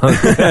Dad too long.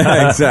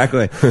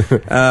 Exactly.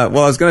 I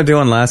was going to do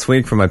one last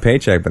week for my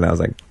paycheck, but I was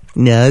like,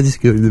 no, I'll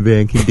just go to the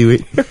bank and do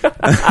it.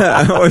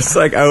 I was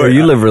like,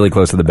 you live really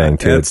close to the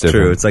bank too. It's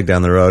true. It's like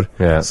down the road.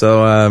 Yeah.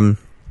 So,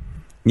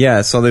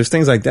 so there's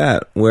things like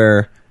that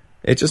where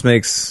it just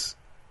makes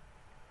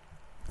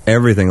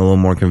everything a little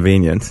more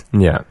convenient.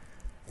 Yeah.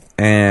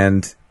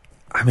 And,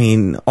 I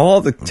mean,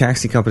 all the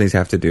taxi companies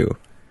have to do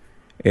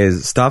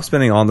is stop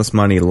spending all this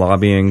money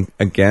lobbying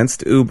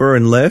against Uber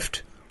and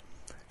Lyft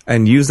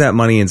and use that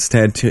money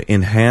instead to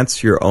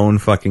enhance your own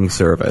fucking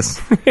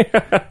service.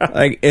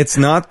 Like, it's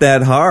not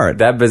that hard.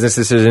 That business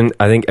decision,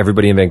 I think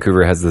everybody in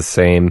Vancouver has the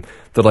same.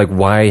 They're like,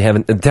 why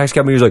haven't... The taxi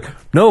company was like,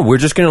 no, we're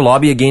just going to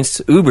lobby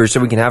against Uber so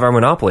we can have our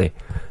monopoly.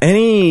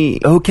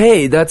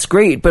 Okay, that's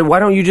great, but why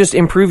don't you just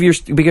improve your...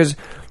 Because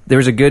there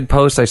was a good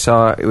post I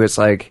saw. It was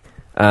like,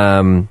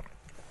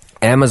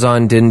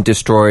 Amazon didn't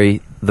destroy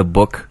the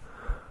book.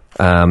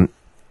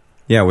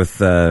 With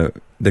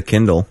the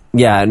Kindle.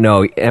 Yeah,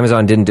 no,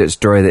 Amazon didn't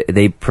destroy it.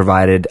 They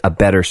provided a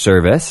better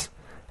service,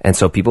 and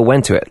so people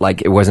went to it.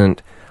 Like, it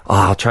wasn't...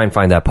 I'll try and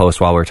find that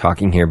post while we're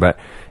talking here, but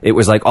it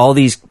was like all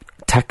these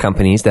tech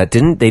companies that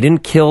didn't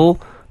kill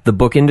the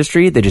book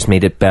industry, they just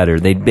made it better.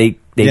 They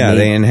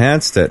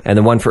enhanced it. And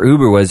the one for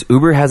Uber was,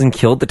 Uber hasn't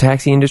killed the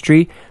taxi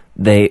industry.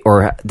 I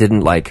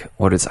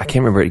can't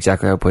remember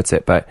exactly how it puts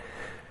it, but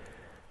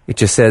it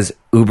just says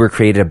Uber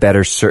created a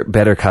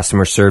better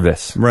customer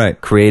service. Right.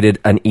 Created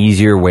an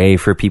easier way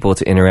for people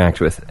to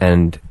interact with.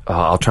 And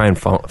I'll try and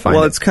find it.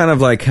 Well, it's kind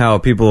of like how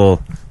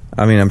people...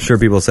 I mean, I'm sure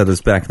people said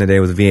this back in the day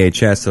with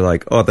VHS. They're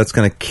like, oh, that's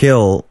going to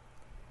kill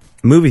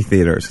movie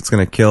theaters. It's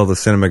going to kill the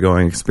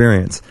cinema-going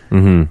experience.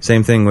 Mm-hmm.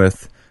 Same thing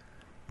with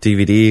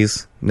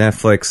DVDs,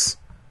 Netflix,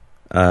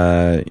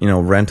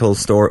 rental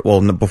store.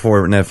 Well,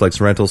 before Netflix,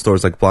 rental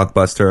stores like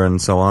Blockbuster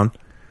and so on.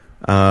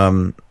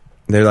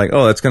 They're like,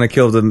 oh, that's going to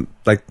kill them.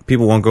 Like,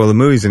 people won't go to the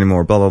movies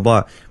anymore, blah, blah,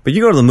 blah. But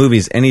you go to the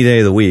movies any day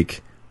of the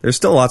week. There's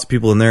still lots of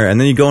people in there.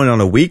 And then you go in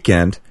on a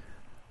weekend,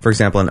 for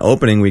example, an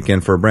opening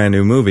weekend for a brand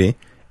new movie.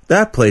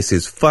 That place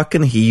is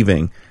fucking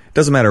heaving. It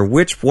doesn't matter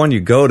which one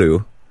you go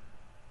to.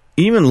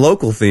 Even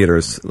local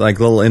theaters, like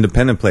little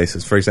independent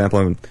places. For example,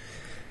 in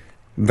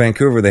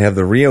Vancouver, they have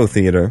the Rio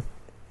Theater.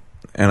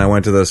 And I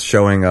went to this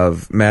showing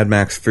of Mad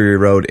Max Fury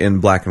Road in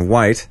black and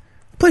white.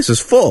 The place was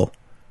full.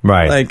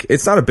 Right. Like,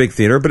 it's not a big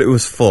theater, but it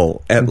was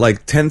full at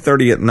like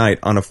 10:30 at night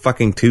on a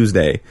fucking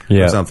Tuesday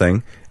or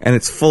something. And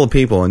it's full of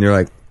people. And you're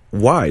like,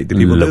 why do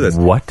people do this?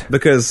 What?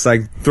 Because,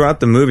 like, throughout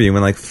the movie,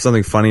 when, like,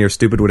 something funny or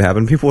stupid would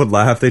happen, people would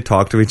laugh, they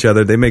talk to each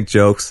other, they make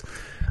jokes.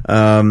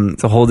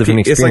 It's a whole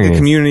different experience. It's like a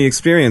community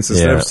experience.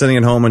 Instead of sitting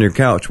at home on your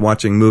couch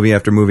watching movie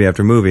after movie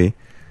after movie,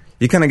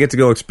 you kind of get to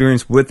go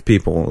experience with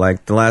people.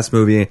 Like, the last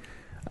movie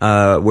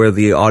where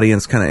the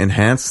audience kind of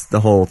enhanced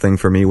the whole thing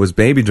for me was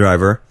Baby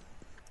Driver,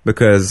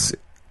 because,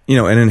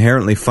 an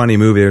inherently funny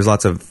movie, there's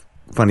lots of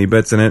funny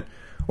bits in it,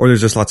 or there's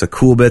just lots of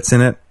cool bits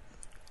in it.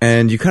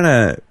 And you kind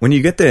of, when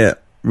you get the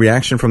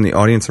reaction from the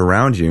audience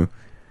around you,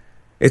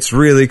 it's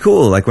really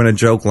cool. Like when a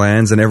joke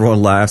lands and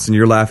everyone laughs and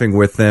you're laughing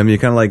with them, you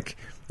kind of like,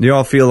 you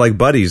all feel like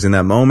buddies in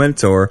that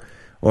moment. Or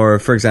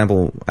for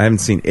example, I haven't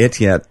seen It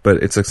yet,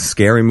 but it's a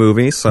scary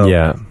movie,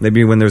 so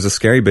maybe when there's a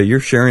scary bit, you're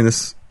sharing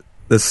this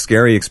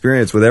scary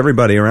experience with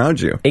everybody around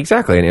you.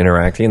 Exactly, and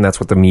interacting, and that's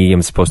what the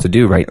medium's supposed to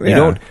do, right? You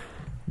don't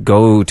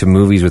go to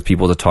movies with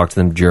people to talk to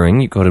them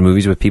during. You go to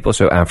movies with people,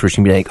 so afterwards you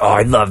can be like, oh,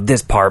 I love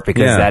this part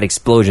because of that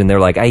explosion. They're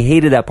like, I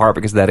hated that part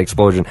because of that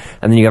explosion.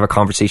 And then you have a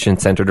conversation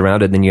centered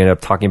around it, and then you end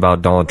up talking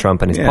about Donald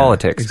Trump and his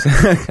politics.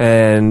 Exactly.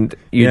 And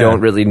you don't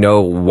really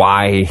know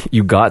why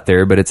you got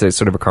there, but it's a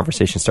sort of a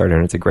conversation starter,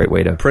 and it's a great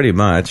way to pretty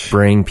much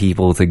bring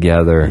people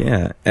together.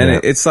 Yeah.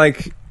 And it's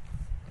like,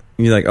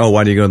 you're like, oh,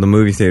 why do you go to the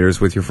movie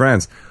theaters with your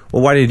friends?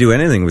 Well, why do you do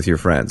anything with your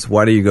friends?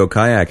 Why do you go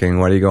kayaking?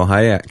 Why do you go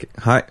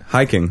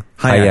hiking?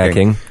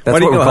 Hayaking.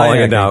 That's what we're calling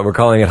it now. We're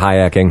calling it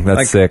hayaking.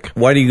 That's sick.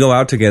 Why do you go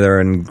out together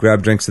and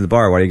grab drinks at the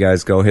bar? Why do you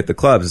guys go hit the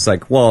clubs? It's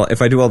like, well,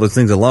 if I do all those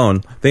things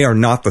alone, they are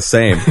not the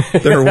same.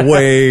 They're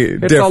way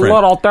different. It's a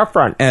little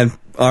different. And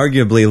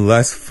arguably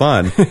less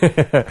fun.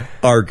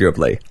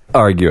 Arguably.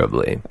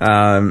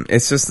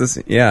 It's just this,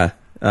 to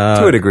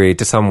a degree,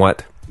 to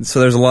somewhat.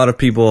 So there's a lot of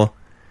people,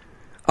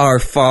 our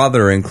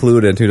father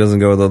included, who doesn't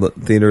go to the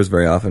theaters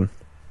very often.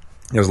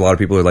 There's a lot of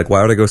people who are like,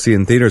 why would I go see it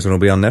in theaters when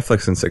it'll be on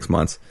Netflix in 6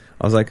 months?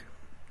 I was like,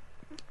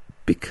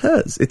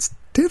 because it's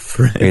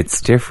different.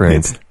 It's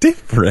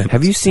different.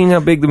 Have you seen how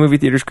big the movie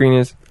theater screen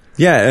is?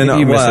 Yeah, and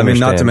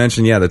not to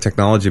mention, the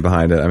technology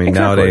behind it. I mean,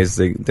 nowadays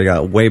they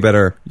got way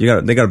better. They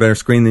got a better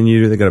screen than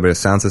you do. They got a better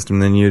sound system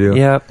than you do.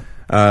 Yep.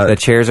 The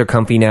chairs are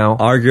comfy now.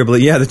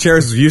 Arguably, the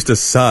chairs used to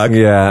suck.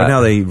 Yeah. But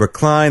now they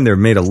recline. They're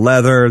made of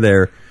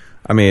leather.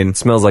 It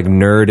smells like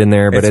nerd in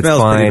there, but it's fine. It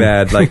smells pretty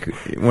bad. Like,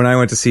 when I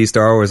went to see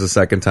Star Wars the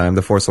second time,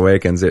 The Force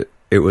Awakens, it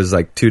was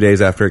like 2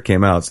 days after it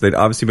came out. So they'd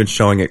obviously been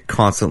showing it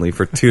constantly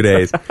for 2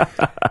 days.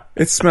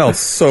 It smelled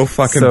so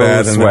fucking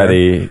bad. So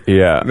sweaty,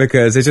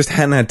 because they just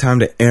hadn't had time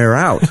to air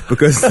out.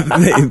 Because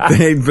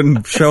they'd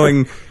been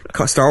showing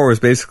Star Wars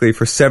basically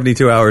for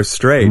 72 hours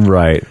straight.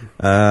 Right.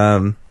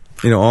 All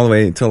the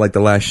way until like the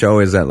last show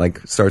is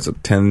starts at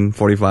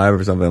 10:45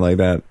 or something like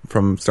that,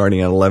 from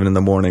starting at 11 in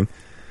the morning.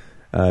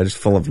 Just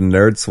full of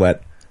nerd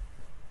sweat.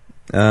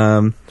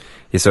 So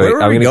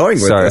where are we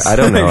going with this? I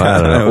don't know.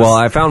 Well,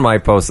 I found my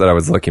post that I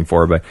was looking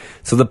for, but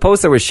so the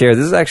post that was shared,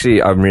 this is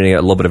actually, I'm reading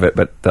a little bit of it,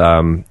 but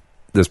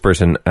this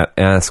person at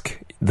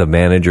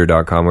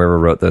askthemanager.com, whoever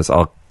wrote this,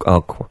 I'll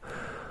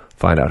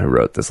find out who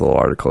wrote this little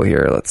article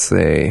here. Let's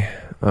see.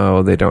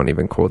 Oh, they don't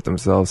even quote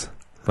themselves.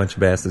 Bunch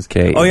of bastards.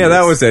 Okay. Oh yeah,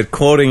 that was it.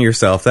 Quoting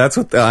yourself. That's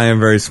what the I am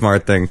very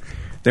smart thing.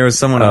 There was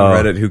someone on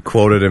Reddit who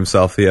quoted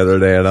himself the other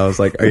day, and I was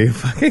like, are you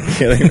fucking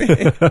kidding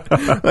me?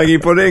 Like, he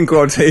put it in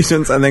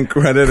quotations and then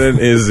credited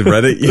his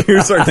Reddit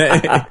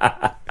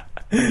username.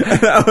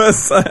 And I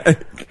was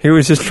like... He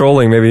was just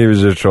trolling. Maybe he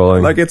was just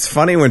trolling. Like, it's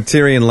funny when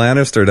Tyrion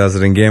Lannister does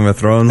it in Game of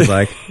Thrones.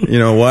 Like,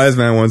 wise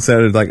man once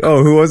said it, like,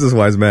 oh, who was this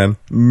wise man?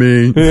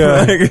 Me.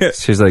 Yeah.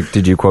 She's like,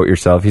 did you quote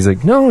yourself? He's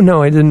like,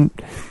 no, I didn't.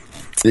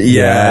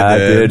 Yeah, I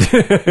did.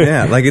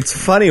 Yeah, like, it's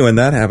funny when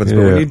that happens,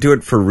 but when you do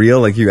it for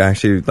real, like, you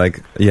actually, like,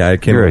 I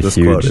came up with this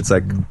quote. It's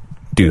like...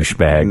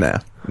 douchebag.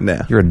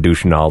 Nah. You're a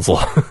douche nozzle.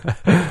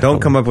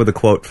 Don't come up with a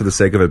quote for the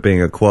sake of it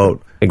being a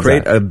quote.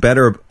 Exactly.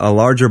 Create a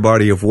larger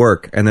body of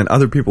work, and then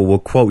other people will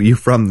quote you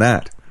from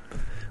that.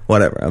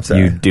 Whatever, I'm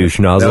sorry. You douche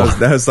nozzle.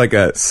 That was like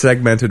a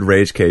segmented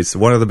rage case.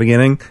 One at the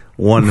beginning,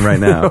 one right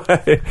now.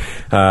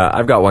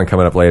 I've got one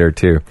coming up later,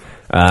 too.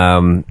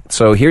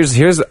 So here's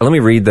let me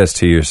read this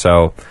to you.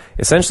 So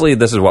essentially,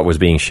 this is what was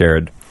being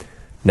shared.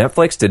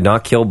 Netflix did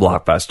not kill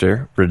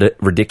Blockbuster.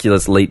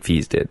 Ridiculous late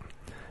fees did.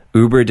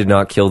 Uber did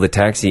not kill the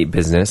taxi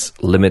business.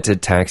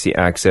 Limited taxi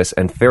access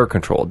and fare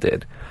control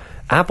did.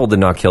 Apple did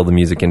not kill the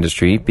music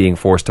industry. Being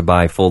forced to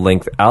buy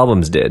full-length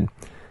albums did.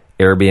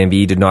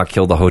 Airbnb did not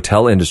kill the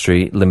hotel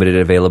industry. Limited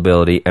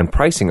availability and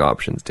pricing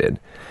options did.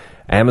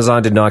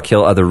 Amazon did not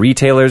kill other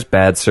retailers.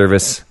 Bad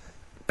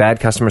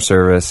customer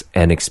service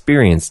and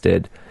experience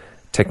did.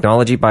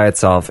 Technology by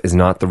itself is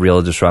not the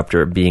real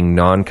disruptor. Being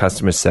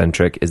non-customer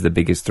centric is the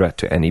biggest threat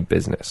to any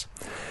business.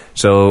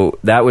 So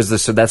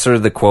that's sort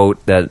of the quote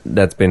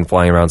that's been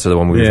flying around. So the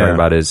one we were talking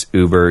about is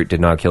Uber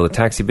did not kill the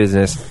taxi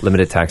business,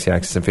 limited taxi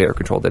access and fare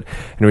control did.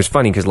 And it was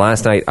funny because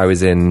last night I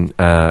was went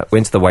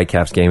to the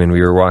Whitecaps game, and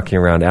we were walking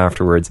around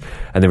afterwards,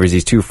 and there was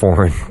these two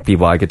foreign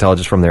people. I could tell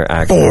just from their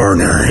accent.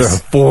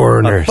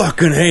 Foreigners. I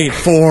fucking hate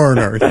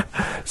foreigners.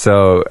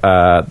 So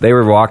they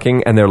were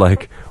walking, and they're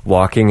like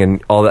walking,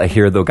 and all I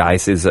hear the guy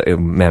says, a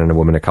man and a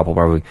woman, a couple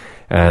probably,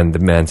 and the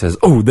man says,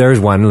 oh, there's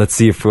one, let's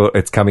see if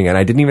it's coming. And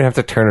I didn't even have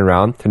to turn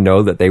around to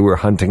know that they were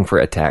hunting for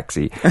a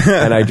taxi.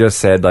 And I just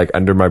said, like,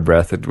 under my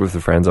breath with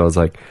the friends, I was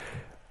like,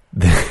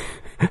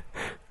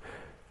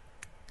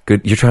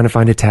 good, you're trying to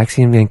find a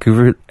taxi in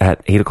Vancouver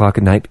at 8 o'clock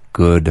at night?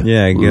 Good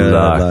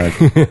luck.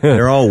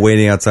 They're all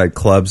waiting outside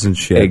clubs and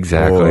shit.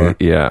 Exactly,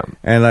 yeah.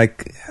 And,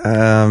 like,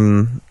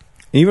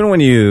 even when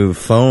you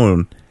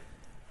phone...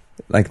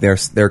 like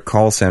their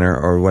call center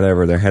or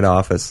whatever, their head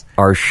office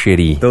are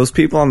shitty. Those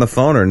people on the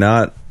phone are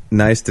not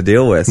nice to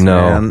deal with.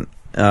 No,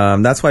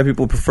 man. That's why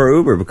people prefer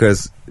Uber,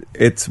 because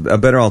it's a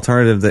better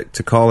alternative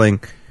to calling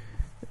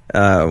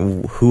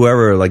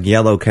whoever, like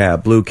yellow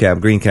cab, blue cab,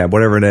 green cab,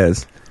 whatever it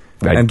is.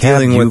 and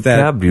dealing with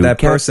that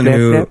person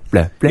who,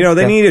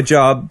 they need a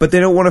job, but they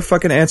don't want to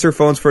fucking answer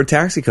phones for a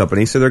taxi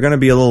company, so they're going to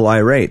be a little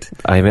irate.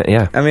 I mean,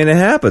 it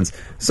happens.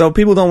 So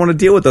people don't want to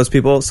deal with those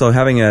people. So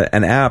having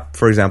an app,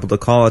 for example, to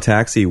call a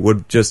taxi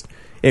would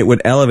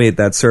elevate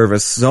that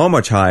service so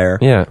much higher.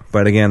 Yeah.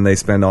 But again, they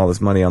spend all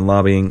this money on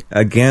lobbying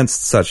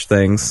against such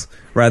things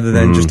rather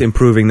than just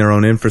improving their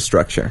own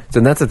infrastructure. So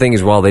that's the thing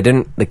as well.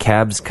 The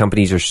cabs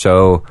companies are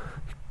so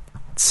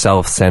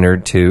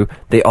self-centered too.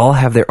 They all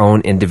have their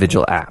own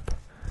individual app.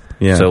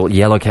 Yeah. So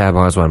yellow cab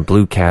has one,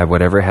 blue cab,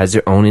 whatever, has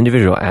their own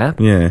individual app.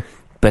 Yeah.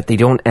 But they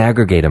don't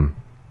aggregate them.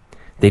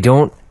 They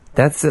don't.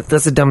 That's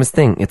the dumbest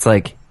thing. It's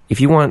like if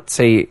you want,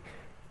 say,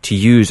 to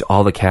use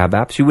all the cab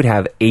apps, you would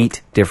have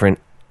 8 different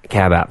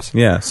cab apps.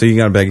 Yeah. So you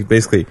got to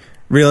basically,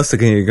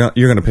 realistically, you're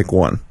going to pick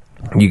one.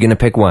 You're going to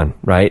pick one,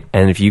 right?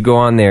 And if you go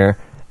on there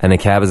and the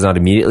cab is not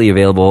immediately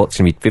available, it's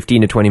going to be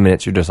 15 to 20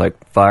 minutes. You're just like,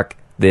 fuck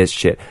this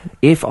shit.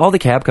 If all the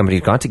cab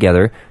companies got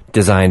together,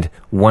 designed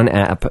one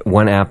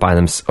app by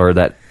them, or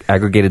that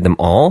aggregated them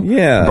all,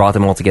 brought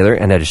them all together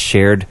and had a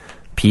shared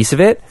piece of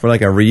it. For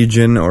like a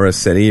region or a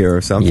city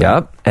or something.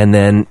 Yep. And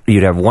then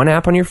you'd have one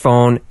app on your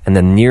phone and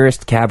the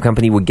nearest cab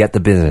company would get the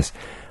business.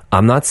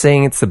 I'm not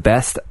saying it's the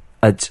best.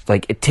 It's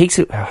like, it takes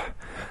it.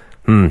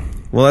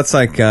 Well, that's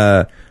like,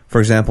 for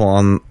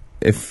example,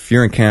 if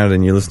you're in Canada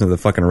and you listen to the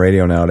fucking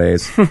radio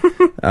nowadays,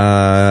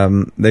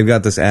 they've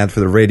got this ad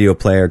for the Radio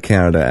Player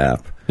Canada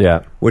app.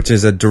 Yeah. Which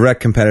is a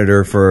direct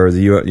competitor for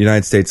the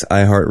United States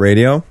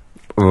iHeartRadio.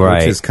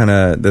 Right. Which is kind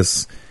of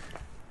this,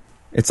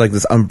 it's like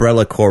this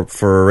umbrella corp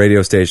for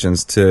radio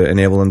stations to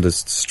enable them to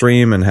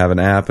stream and have an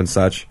app and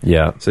such.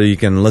 Yeah. So you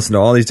can listen to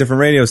all these different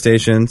radio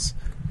stations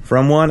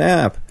from one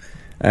app.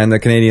 And the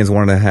Canadians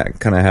wanted to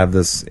kind of have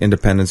this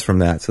independence from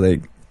that. So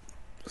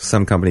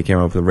some company came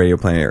up with Radio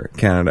Player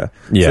Canada.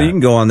 Yeah. So you can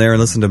go on there and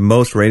listen to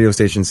most radio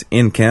stations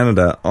in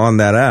Canada on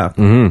that app.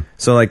 Mm-hmm.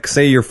 So like,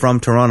 say you're from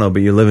Toronto,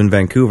 but you live in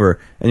Vancouver,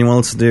 and you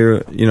want to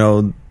listen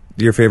to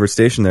your favorite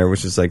station there,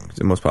 which is like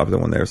the most popular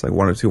one there. It's like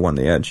 102 on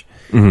the Edge.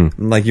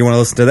 Mm-hmm. Like, you want to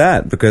listen to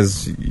that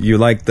because you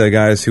like the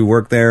guys who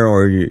work there,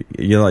 or you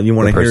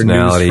want to hear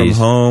news from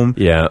home,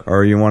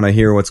 or you want to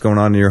hear what's going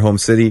on in your home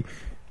city.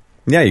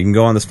 Yeah, you can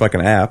go on this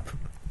fucking app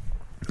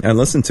and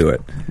listen to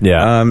it.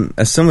 Yeah.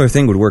 A similar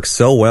thing would work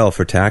so well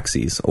for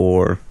taxis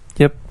or,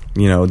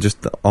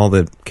 just all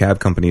the cab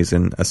companies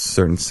in a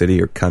certain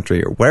city or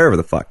country or wherever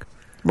the fuck.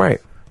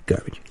 Right.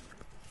 Garbage.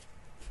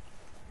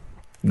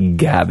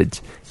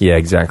 Yeah,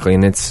 exactly.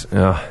 And it's...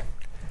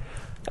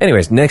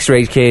 Anyways, next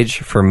rage cage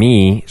for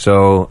me.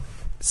 So,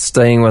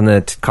 staying on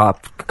the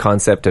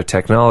concept of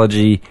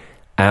technology,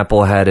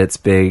 Apple had its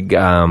big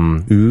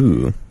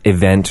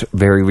event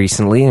very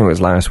recently, and it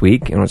was last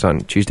week, and it was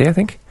on Tuesday, I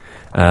think,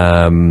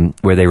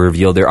 where they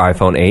revealed their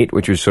iPhone 8,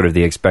 which was sort of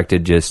the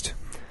expected just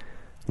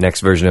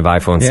next version of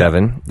iPhone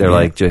 7. They're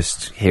like,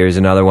 just, here's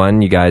another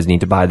one. You guys need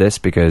to buy this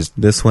because...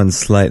 This one's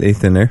slightly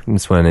thinner.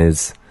 This one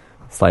is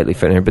slightly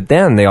thinner. But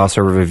then they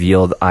also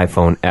revealed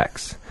iPhone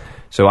X.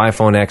 So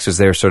iPhone X was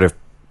their sort of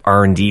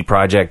R&D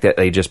project that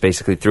they just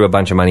basically threw a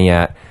bunch of money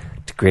at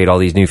to create all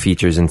these new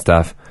features and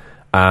stuff.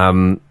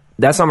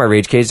 That's not my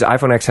rage cage. The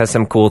iPhone X has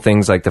some cool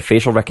things like the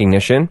facial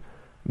recognition.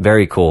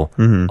 Very cool.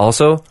 Mm-hmm.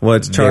 Also, well,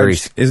 it's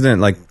charged. Isn't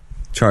it like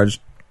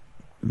charged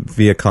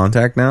via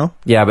contact now?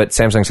 Yeah, but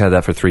Samsung's had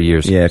that for 3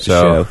 years. Yeah,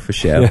 for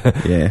sure.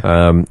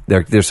 Yeah.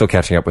 They're still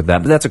catching up with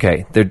that, but that's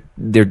okay.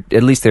 They're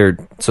at least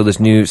so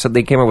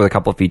they came up with a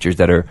couple of features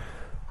that are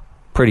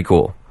pretty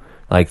cool,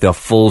 like the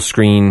full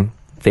screen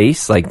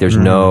face. Like there's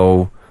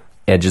no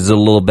edges, a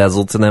little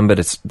bezel to them, but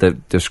it's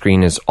the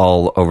screen is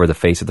all over the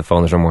face of the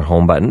phone. There's no more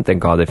home button.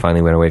 Thank God they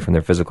finally went away from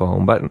their physical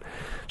home button.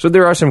 So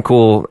there are some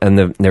cool, and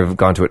they've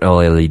gone to an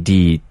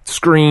OLED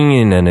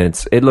screen, and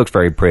it looks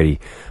very pretty.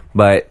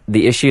 But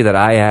the issue that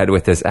I had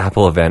with this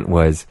Apple event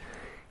was,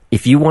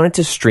 if you wanted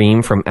to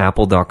stream from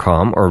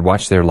Apple.com or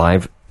watch their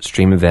live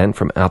stream event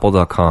from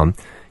Apple.com,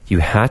 you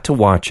had to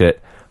watch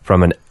it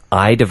from an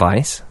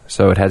iDevice.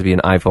 So it had to be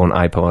an iPhone,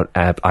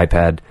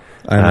 iPad,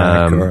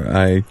 iMac,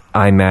 or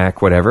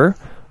iMac, whatever,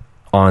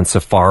 on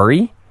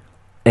Safari.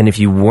 And if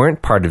you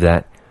weren't part of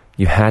that,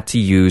 you had to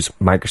use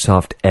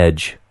Microsoft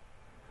Edge.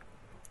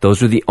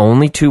 Those were the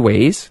only two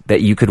ways that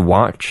you could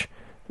watch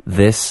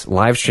this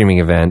live streaming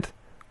event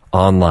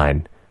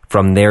online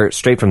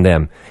straight from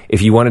them.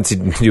 If you wanted to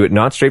do it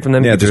not straight from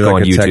them, you could just go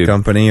on YouTube. Tech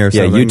company or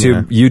something.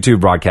 YouTube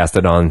broadcast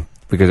it on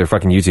because they're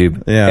fucking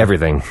YouTube. Yeah.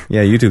 Everything.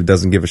 Yeah, YouTube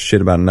doesn't give a shit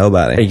about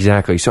nobody.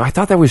 Exactly. So I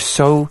thought that was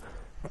so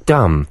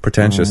dumb.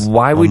 Pretentious.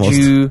 Why would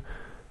you...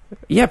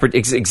 Yeah, exactly.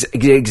 It's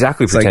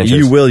pretentious. like,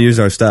 you will use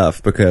our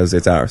stuff because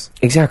it's ours.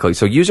 Exactly.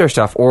 So use our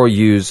stuff or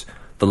use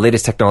the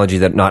latest technology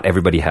that not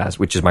everybody has,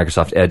 which is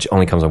Microsoft Edge,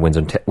 only comes on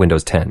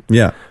Windows 10.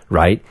 Yeah.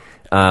 Right?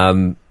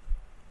 And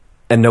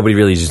nobody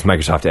really uses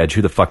Microsoft Edge.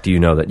 Who the fuck do you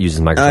know that uses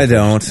Microsoft Edge? I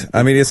don't.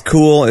 I mean, it's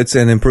cool. It's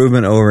an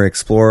improvement over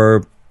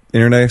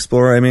Internet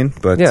Explorer,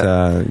 but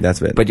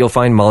that's it. But you'll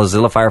find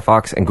Mozilla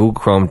Firefox and Google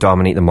Chrome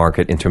dominate the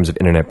market in terms of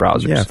internet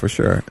browsers. Yeah, for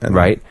sure.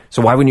 Right?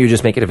 So why wouldn't you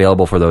just make it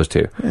available for those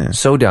two? Yeah.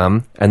 So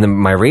dumb. And then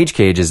my rage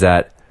cage is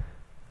that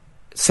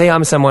say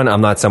I'm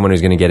not someone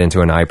who's going to get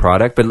into an eye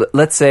product, but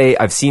let's say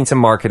I've seen some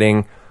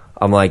marketing.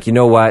 I'm like, you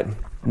know what?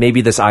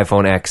 Maybe this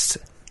iPhone X,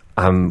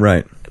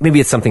 right. Maybe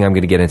it's something I'm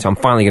going to get into. I'm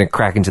finally going to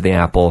crack into the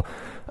Apple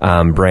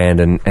brand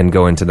and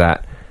go into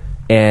that.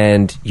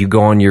 And you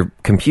go on your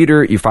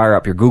computer, you fire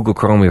up your Google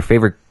Chrome, your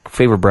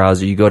favorite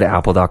browser, you go to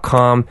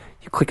apple.com,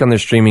 you click on their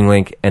streaming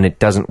link, and it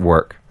doesn't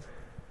work.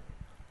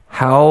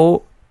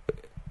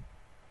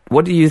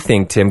 What do you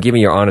think, Tim? Give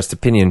me your honest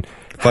opinion.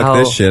 Fuck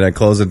this shit, I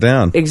close it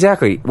down.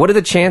 Exactly. What are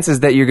the chances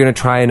that you're going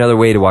to try another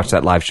way to watch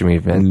that live streaming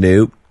event?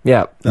 Nope.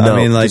 Yeah. I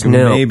mean, like,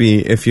 maybe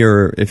if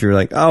you're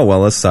like, oh,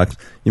 well, this sucks,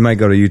 you might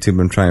go to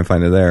YouTube and try and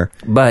find it there.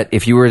 But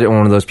if you were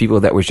one of those people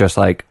that was just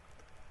like,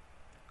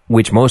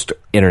 which most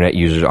internet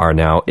users are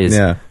now, is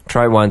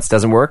try once,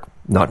 doesn't work,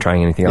 not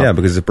trying anything else. Yeah,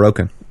 because it's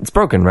broken. It's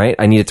broken, right?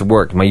 I need it to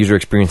work. My user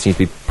experience needs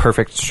to be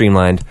perfect,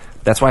 streamlined.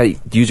 That's why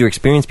user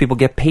experience people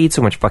get paid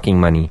so much fucking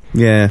money.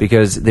 Yeah.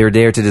 Because they're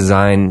there to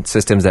design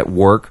systems that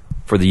work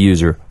for the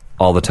user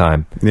all the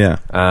time. Yeah.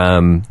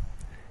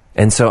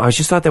 And so I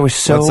just thought that was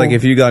so... Well, it's like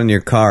if you got in your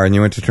car and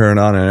you went to turn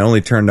it on and it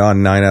only turned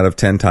on 9 out of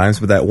 10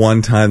 times, but that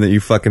one time that you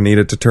fucking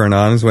needed to turn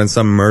on is when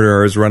some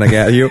murderer is running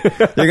at you,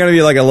 you're going to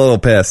be like a little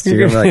pissed. You're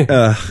going to be like,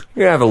 ugh.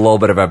 You're going to have a little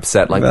bit of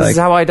upset. Like, this is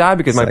how I died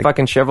because my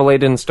fucking Chevrolet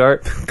didn't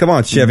start. Come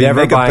on, Chevy,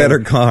 make a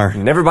better car.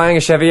 Never buying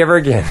a Chevy ever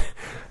again.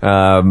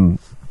 And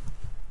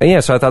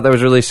yeah, so I thought that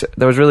was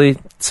really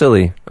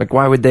silly. Like,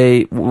 why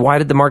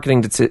did the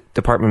marketing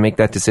department make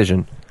that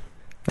decision?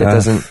 That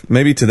doesn't...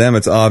 Maybe to them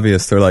it's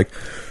obvious. They're like,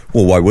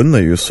 well, why wouldn't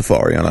they use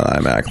Safari on an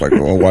iMac? Like,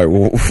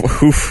 well,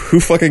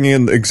 who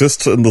fucking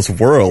exists in this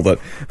world?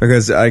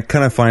 Because I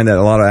kind of find that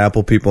a lot of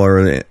Apple people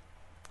are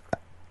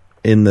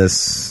in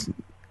this,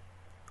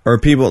 or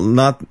people,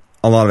 not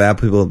a lot of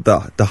Apple people,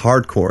 the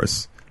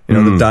hardcores,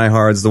 the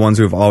diehards, the ones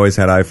who have always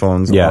had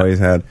iPhones,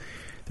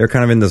 they're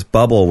kind of in this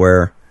bubble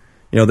where,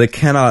 they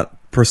cannot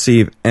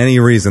perceive any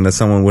reason that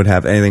someone would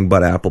have anything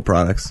but Apple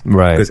products.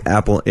 Right. Because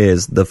Apple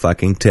is the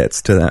fucking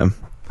tits to them.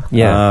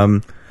 Yeah.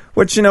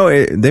 Which,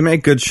 they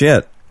make good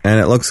shit, and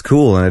it looks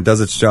cool, and it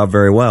does its job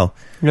very well.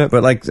 Yep.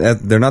 But, like,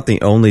 they're not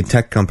the only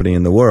tech company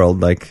in the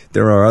world. Like,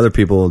 there are other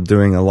people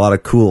doing a lot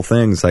of cool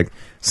things. Like,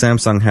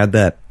 Samsung had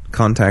that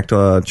contact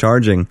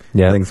charging,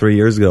 I think, 3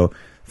 years ago.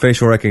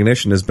 Facial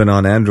recognition has been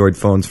on Android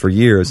phones for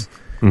years.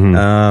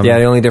 Mm-hmm.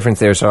 The only difference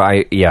there, so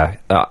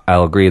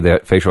I'll agree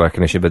that facial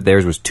recognition, but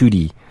theirs was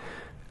 2D.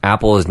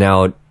 Apple has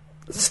now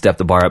stepped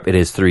the bar up. It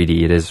is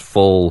 3D. It is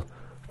full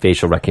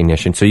facial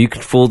recognition. So you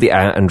can fool the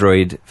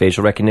Android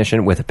facial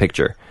recognition with a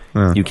picture.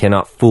 You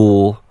cannot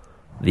fool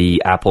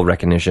the Apple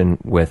recognition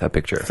with a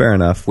picture. Fair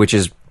enough.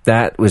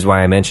 That was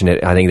why I mentioned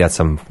it. I think that's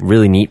some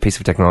really neat piece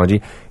of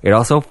technology. It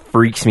also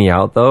freaks me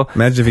out, though.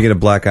 Imagine if you get a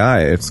black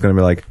eye. It's going to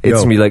be like... It's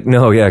going to be like,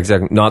 no, yeah,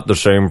 exactly. Not the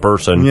same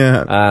person.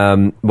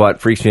 Yeah.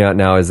 What freaks me out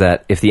now is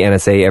that if the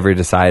NSA ever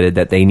decided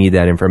that they need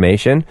that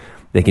information,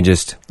 they can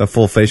just... A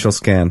full facial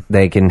scan.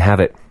 They can have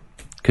it.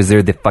 Because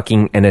they're the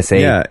fucking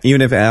NSA. Yeah,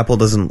 even if Apple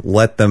doesn't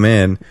let them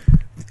in,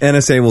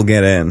 NSA will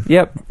get in.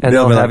 Yep, and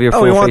they'll have your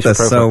full we want facial this,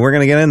 profile. so we're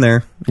going to get in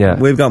there. Yeah.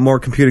 We've got more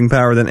computing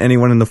power than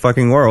anyone in the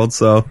fucking world,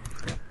 so...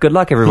 Good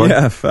luck, everyone.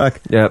 Yeah,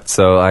 fuck. Yep,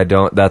 so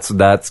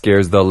that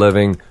scares the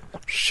living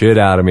shit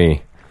out of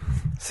me.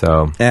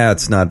 So... Yeah,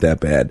 it's not that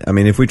bad. I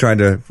mean, if we tried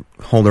to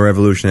hold a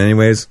revolution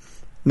anyways,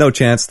 no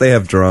chance. They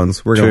have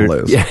drones. We're going to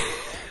lose. Yeah.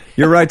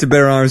 Your right to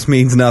bear arms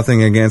means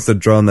nothing against a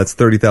drone that's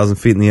 30,000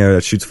 feet in the air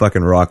that shoots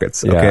fucking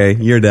rockets, okay?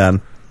 You're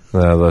done.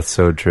 Well, that's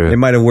so true. It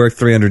might have worked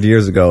 300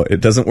 years ago. It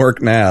doesn't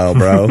work now,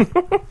 bro.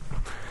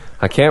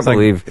 I can't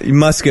believe... Like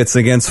muskets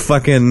against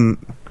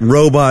fucking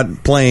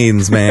robot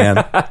planes,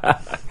 man.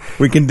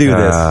 We can do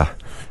this.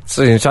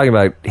 So you're talking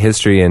about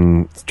history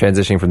and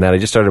transitioning from that. I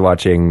just started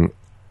watching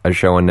a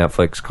show on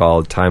Netflix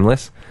called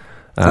Timeless.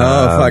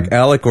 Fuck.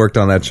 Alec worked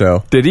on that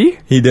show. Did he?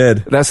 He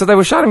did. So that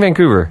was shot in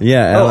Vancouver.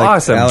 Yeah. Alec,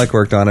 awesome. Alec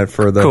worked on it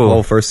for the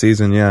whole first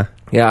season, yeah.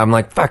 Yeah, I'm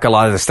like, fuck, a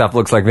lot of the stuff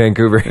looks like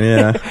Vancouver.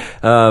 Yeah.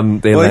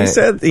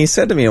 He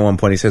said to me at one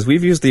point, he says,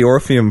 we've used the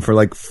Orpheum for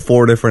like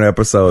 4 different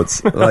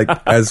episodes, like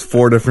as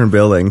 4 different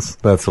buildings.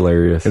 That's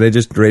hilarious. And they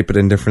just drape it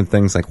in different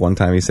things. Like one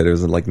time he said it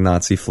was like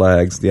Nazi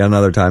flags. The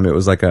another time it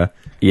was like a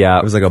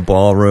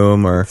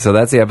ballroom or... So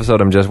that's the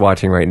episode I'm just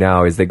watching right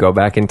now, is they go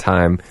back in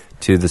time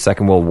to the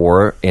Second World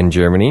War in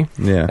Germany.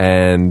 Yeah.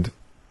 And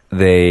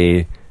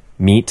they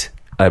meet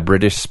a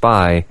British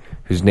spy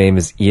whose name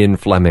is Ian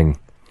Fleming.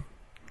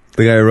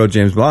 The guy who wrote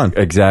James Bond.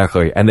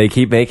 Exactly. And they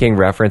keep making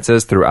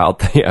references throughout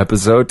the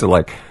episode to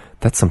like,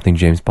 that's something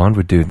James Bond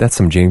would do. That's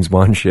some James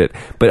Bond shit.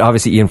 But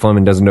obviously Ian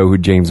Fleming doesn't know who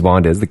James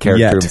Bond is, the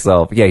character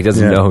himself. Yeah, he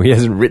doesn't know. He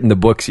hasn't written the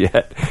books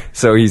yet.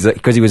 So he's like,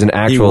 because he was an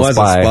actual spy. He was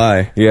a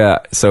spy. Yeah.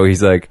 So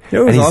he's like... He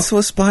was also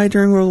a spy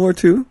during World War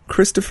II?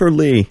 Christopher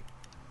Lee.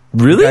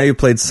 Really? The guy who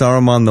played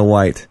Saruman the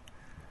White.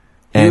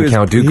 And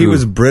Count Dooku. He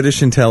was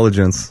British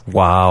intelligence.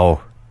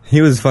 Wow. He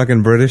was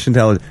fucking British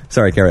intelligence.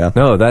 Sorry, carry on.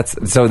 No, that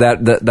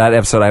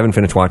episode, I haven't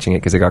finished watching it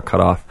because it got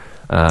cut off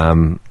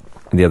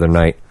the other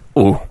night.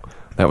 Oh,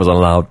 that was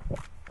allowed.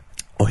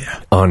 Oh,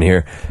 yeah. On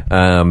here.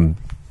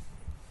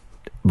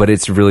 But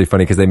it's really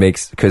funny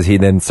because he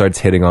then starts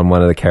hitting on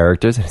one of the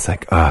characters, and it's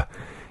like,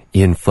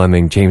 Ian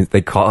Fleming, James.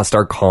 They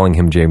start calling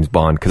him James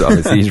Bond because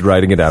obviously he's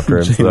writing it after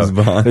him. James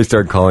Bond. They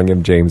start calling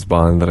him James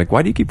Bond. They're like,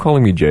 why do you keep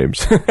calling me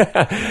James?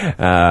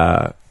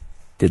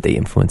 Did they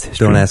influence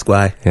history? Don't ask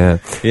why. Yeah.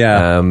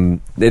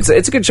 It's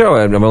a good show.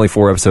 I'm only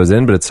 4 episodes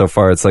in, but so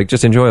far it's like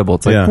just enjoyable.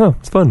 It's like,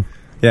 it's fun.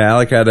 Yeah,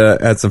 Alec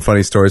had some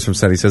funny stories from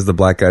set. He says the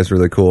black guy's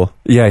really cool.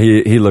 Yeah,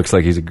 he looks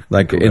like he's a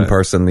like cool in guy.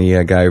 person.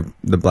 The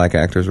black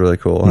actor's really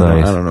cool.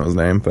 Nice. I don't know his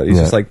name, but he's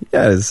just like,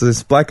 it's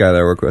this black guy that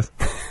I work with.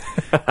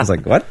 I was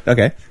like, what?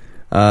 Okay.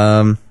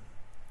 I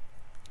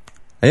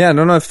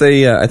don't know if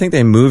they. I think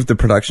they moved the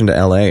production to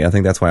L.A. I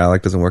think that's why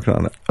Alec doesn't work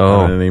on it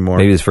anymore.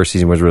 Maybe his first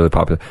season was really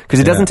popular because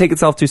it doesn't take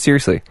itself too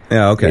seriously.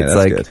 Yeah, okay, it's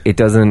that's like good. It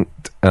doesn't.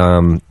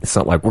 It's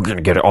not like we're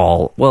gonna get it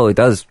all. Well, it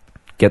does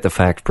get the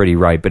fact pretty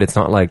right, but it's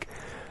not like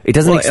it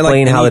doesn't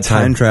explain how the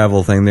time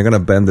travel thing. They're gonna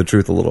bend the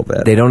truth a little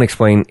bit. They don't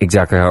explain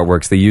exactly how it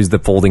works. They use the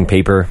folding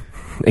paper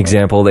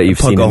example that you've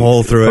seen. Poke a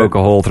hole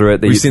through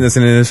it. We've seen this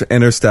in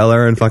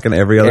Interstellar and fucking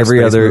every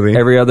other movie.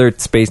 Every other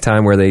space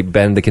time where they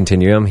bend the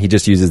continuum. He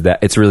just uses that.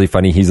 It's really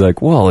funny. He's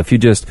like, well, if you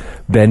just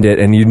bend it,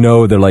 and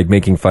they're like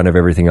making fun of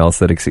everything else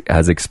that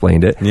has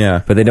explained it.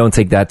 Yeah, but they don't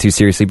take that too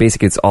seriously.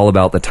 Basically, it's all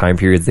about the time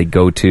periods they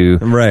go to,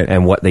 right,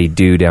 and what they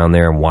do down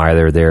there and why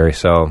they're there.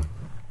 So,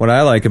 what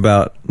I like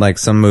about like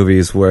some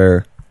movies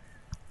where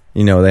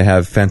they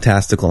have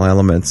fantastical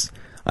elements.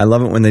 I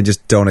love it when they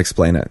just don't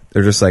explain it.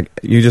 They're just like,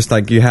 you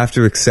have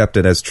to accept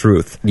it as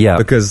truth. Yeah.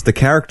 Because the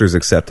characters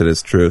accept it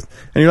as truth.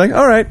 And you're like,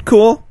 all right,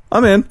 cool,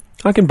 I'm in.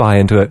 I can buy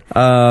into it.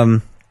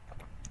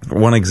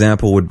 One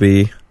example would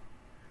be, I'm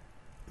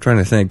trying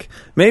to think,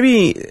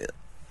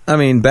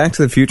 Back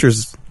to the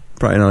Future's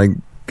probably not a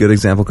good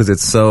example because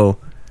it's so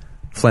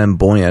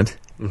flamboyant,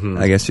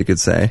 I guess you could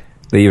say.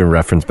 They even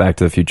reference Back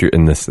to the Future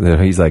in this.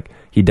 He's like,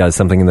 he does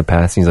something in the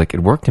past, and he's like,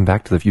 it worked in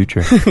Back to the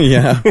Future.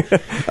 Yeah.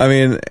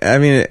 You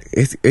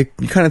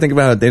kind of think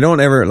about it. They don't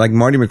ever, like,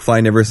 Marty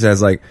McFly never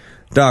says, like,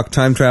 Doc,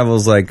 time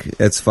travel's like,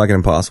 it's fucking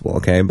impossible,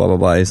 okay? Blah, blah,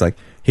 blah. He's like,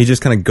 he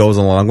just kind of goes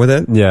along with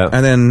it. Yeah.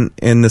 And then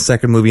in the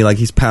second movie, like,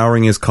 he's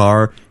powering his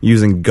car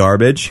using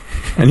garbage.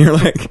 And you're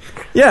like,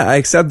 yeah, I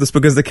accept this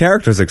because the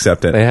characters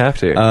accept it. They have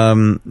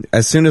to.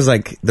 As soon as,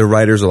 like, the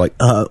writers are like,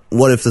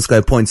 what if this guy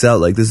points out,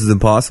 like, this is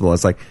impossible?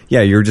 It's like,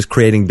 yeah, you're just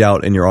creating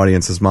doubt in your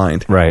audience's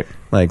mind. Right.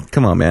 Like,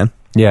 come on, man.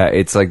 Yeah,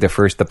 it's like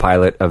the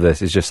pilot of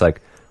this is just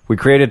like, we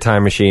created a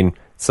time machine,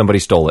 somebody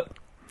stole it.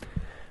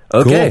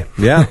 Okay.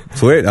 Cool. Yeah,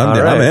 sweet.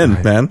 I'm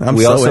in, man.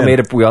 We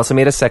also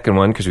made a second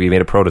one because we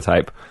made a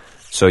prototype.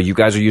 So you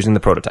guys are using the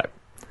prototype.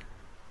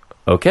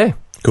 Okay.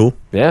 Cool.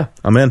 Yeah.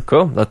 I'm in.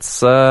 Cool. Let's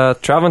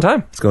travel in time.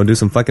 Let's go and do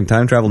some fucking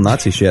time travel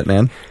Nazi shit,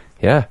 man.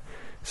 Yeah.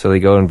 So they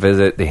go and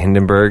visit the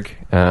Hindenburg,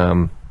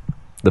 the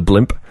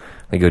blimp.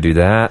 They go do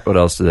that. What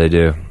else do they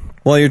do?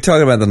 Well, you're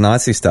talking about the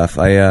Nazi stuff.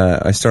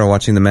 I started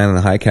watching The Man in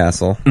the High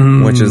Castle,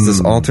 which is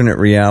this alternate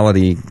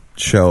reality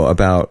show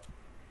about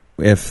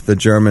if the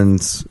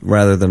Germans,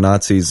 rather the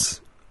Nazis,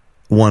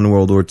 won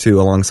World War II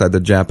alongside the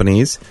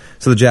Japanese.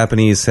 So the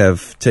Japanese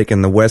have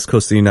taken the west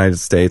coast of the United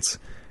States,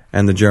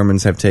 and the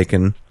Germans have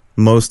taken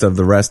most of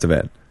the rest of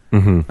it.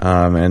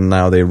 And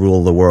now they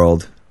rule the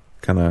world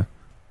kind of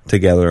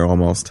together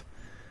almost.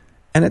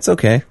 And it's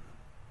okay.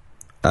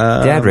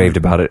 Dad raved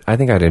about it. I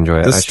think I'd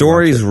enjoy it. The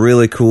story's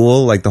really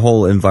cool, like the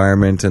whole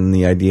environment and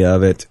the idea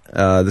of it.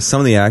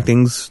 Some of the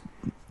acting's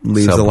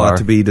leaves a lot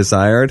to be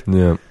desired.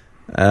 Yeah.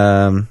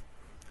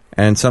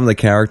 And some of the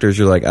characters,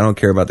 you're like, I don't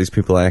care about these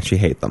people, I actually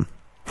hate them.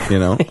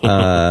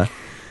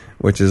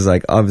 Which is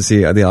like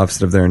obviously the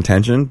opposite of their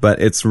intention,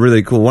 but it's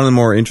really cool. One of the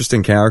more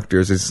interesting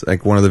characters is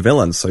like one of the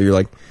villains, so you're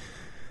like,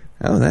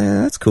 oh,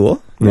 that's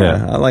cool.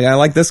 Yeah. I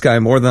like this guy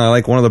more than I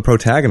like one of the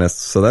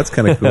protagonists, so that's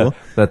kind of cool.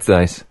 That's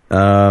nice.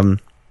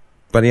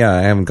 But yeah,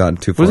 I haven't gotten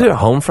too far. Was it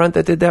Homefront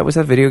that did that? Was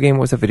that video game?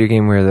 Was that video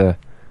game where the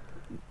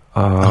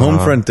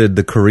Homefront did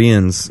the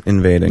Koreans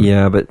invading?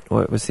 Yeah, but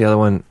what was the other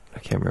one? I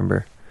can't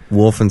remember.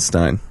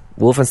 Wolfenstein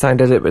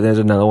did it, but there's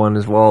another one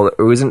as well.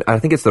 It wasn't. I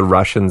think it's the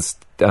Russians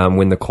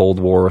win the Cold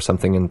War or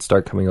something and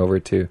start coming over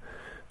to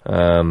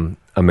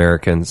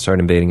America and start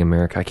invading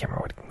America. I can't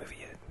remember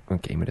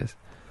what game it is.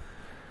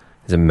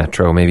 Is it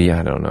Metro? Maybe,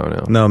 I don't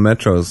know. No,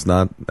 Metro's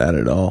not that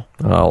at all.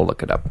 I'll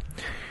look it up.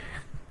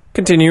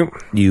 Continue,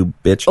 you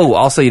bitch. Oh,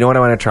 also, you know what I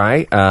want to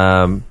try?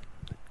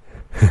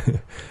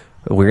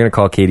 We're gonna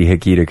call Katie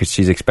Hikita because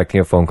she's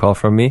expecting a phone call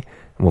from me,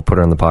 and we'll put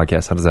her on the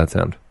podcast. How does that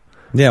sound?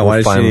 Yeah,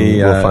 why does she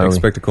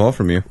expect a call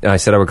from you? I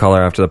said I would call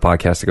her after the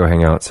podcast to go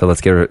hang out. So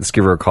let's give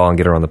her a call and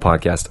get her on the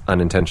podcast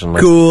unintentionally.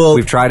 Cool.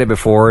 We've tried it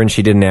before and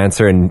she didn't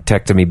answer and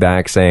texted me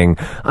back saying,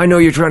 I know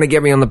you're trying to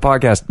get me on the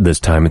podcast. This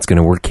time it's going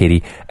to work,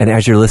 Katie. And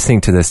as you're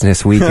listening to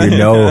this week, you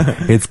know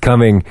it's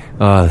coming.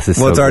 Oh, this is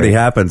it's already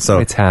happened. So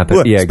it's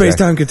happened. Yeah,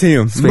 Space-time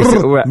continuum.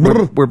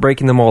 We're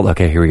breaking the mold.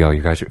 Okay, here we go.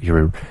 You guys,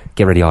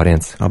 get ready,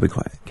 audience. I'll be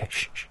quiet. Okay,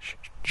 shh.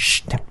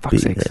 Be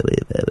very,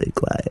 very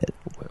quiet.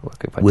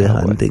 We're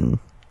hunting.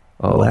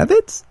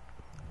 Rabbits?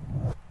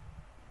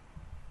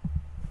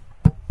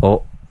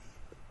 Oh.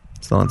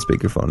 It's not on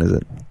speakerphone, is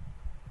it?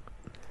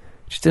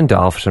 Just didn't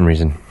dial for some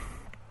reason.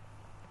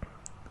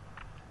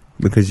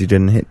 Because you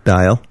didn't hit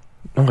dial?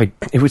 No,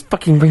 it was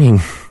fucking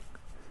ringing.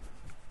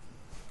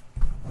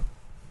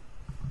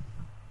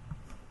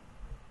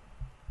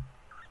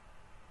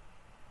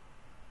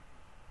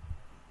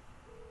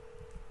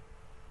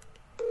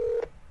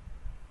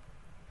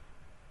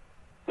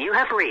 You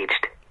have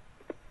reached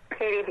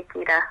Katie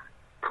Hikita.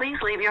 Please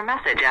leave your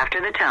message after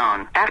the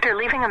tone. After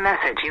leaving a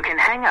message, you can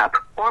hang up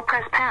or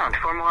press pound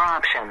for more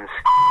options.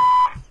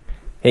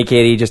 Hey,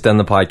 Katie, just done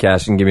the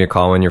podcast. You can give me a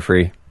call when you're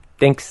free.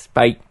 Thanks.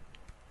 Bye.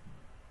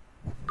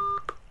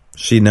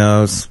 She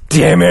knows.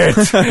 Damn it.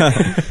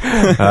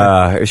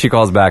 If she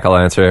calls back, I'll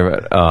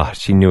answer. But,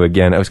 she knew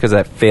again. It was because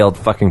of that failed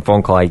fucking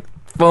phone call.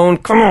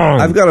 Come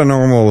on. I've got a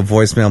normal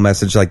voicemail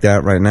message like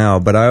that right now,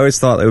 but I always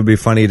thought it would be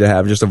funny to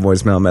have just a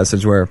voicemail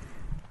message where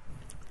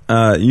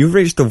you've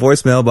reached the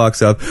voicemail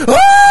box of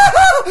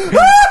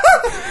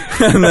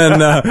and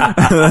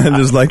then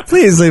just like,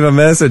 please leave a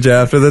message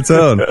after the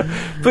tone.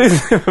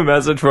 Please leave a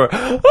message for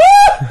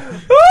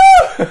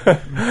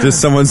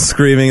just someone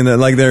screaming that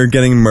like they're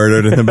getting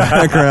murdered in the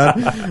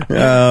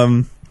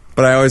background.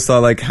 But I always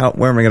thought, like,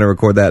 where am I going to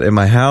record that? In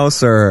my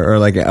house or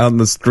like out in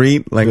the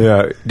street? Like,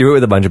 yeah, do it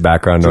with a bunch of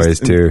background noise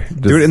too.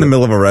 Do it in the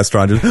middle of a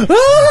restaurant. Just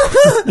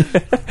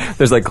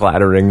there's like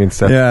clattering and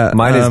stuff. Yeah,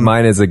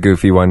 mine is a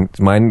goofy one.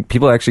 Mine,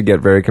 people actually get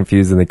very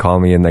confused and they call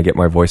me and they get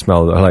my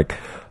voicemail. They're like,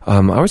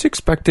 I was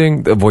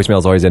expecting. The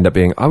voicemails always end up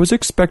being, I was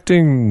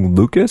expecting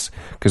Lucas,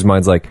 because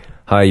mine's like,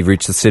 hi, you've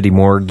reached the city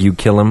morgue. You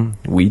kill him,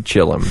 we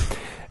chill him.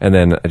 And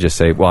then I just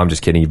say, well, I'm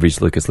just kidding. You've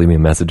reached Lucas. Leave me a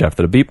message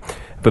after the beep.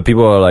 But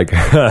people are like,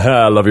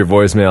 I love your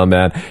voicemail,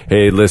 man.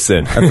 Hey,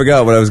 listen. I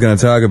forgot what I was going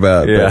to talk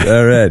about. Yeah. But,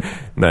 all right.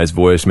 Nice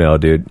voicemail,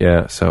 dude.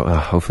 Yeah. So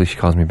hopefully she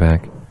calls me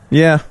back.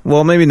 Yeah.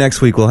 Well, maybe next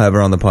week we'll have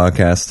her on the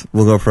podcast.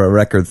 We'll go for a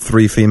record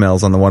 3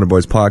 females on the Wonder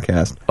Boys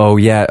podcast. Oh,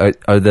 yeah.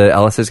 Are the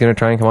Ellis's going to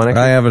try and come on next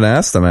week? I haven't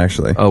asked them,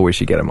 actually. Oh, we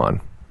should get them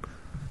on.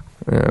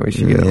 We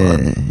should get them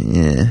on.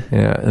 Yeah.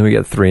 Yeah. And we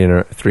get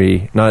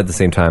 3, not at the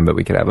same time, but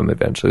we could have them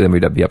eventually. Then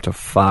we'd be up to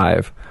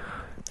 5.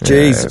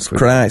 Jesus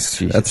Christ.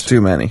 Jesus. That's too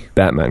many.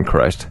 Batman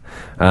Christ.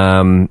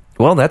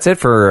 Well, that's it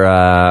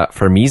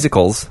for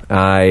musicals.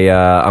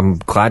 I'm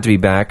glad to be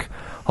back.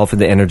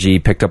 Hopefully the energy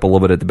picked up a little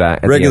bit at the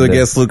back. Regular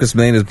guest Lucas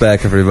Maine is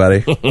back,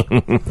 everybody.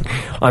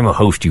 I'm a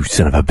host, you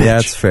son of a bitch.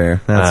 That's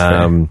fair. That's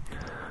fair.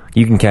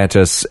 You can catch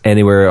us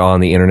anywhere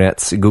on the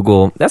internet.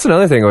 Google. That's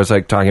another thing I was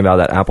like talking about,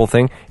 that Apple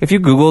thing. If you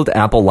Googled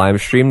Apple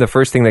live stream, the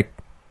first thing that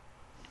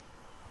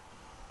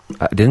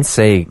I didn't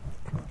say.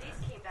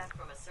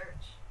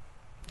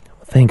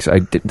 Thanks.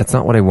 That's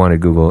not what I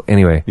wanted, Google.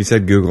 Anyway. You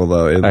said Google,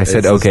 though. I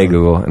said, okay,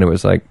 Google. And it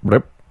was like,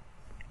 rip.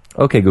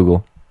 Okay,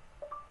 Google.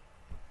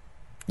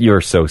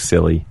 You're so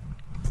silly.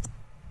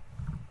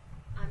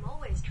 I'm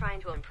always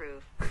trying to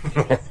improve. You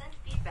can send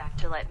feedback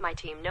to let my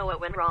team know what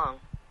went wrong.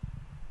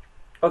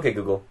 Okay,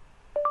 Google.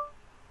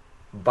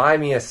 Buy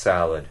me a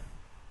salad.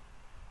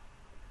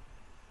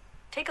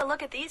 Take a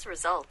look at these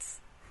results.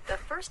 The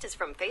first is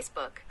from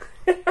Facebook.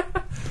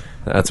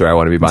 That's where I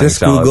want to be buying just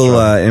salad. Google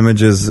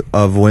images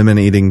of women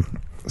eating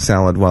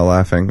salad while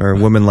laughing, or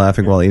women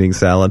laughing while eating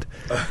salad.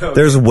 Okay.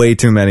 There's way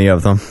too many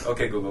of them.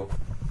 Okay, Google.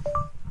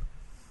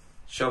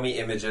 Show me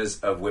images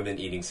of women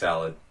eating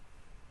salad.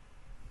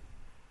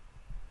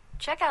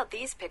 Check out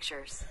these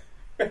pictures.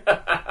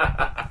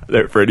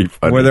 They're pretty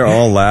funny. Where they're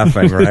all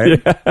laughing,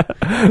 right?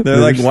 Yeah.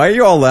 They're like, why are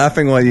you all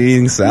laughing while you're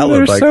eating salad?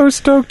 They're like, so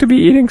stoked to be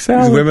eating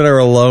salad. These women are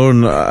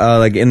alone,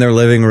 like in their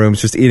living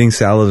rooms, just eating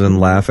salad and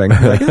laughing.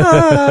 Like,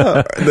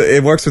 ah!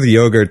 It works with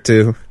yogurt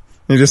too.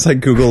 You just like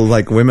Google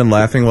like women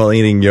laughing while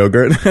eating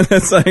yogurt, and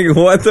it's like,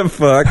 what the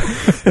fuck?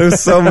 There's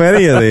so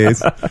many of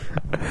these.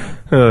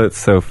 Oh, it's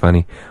so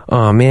funny.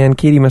 Oh man,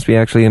 Katie must be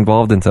actually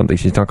involved in something.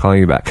 She's not calling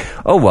you back.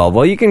 Oh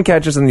well, you can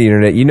catch us on the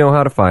internet. You know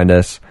how to find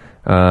us.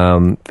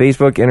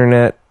 Facebook,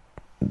 internet,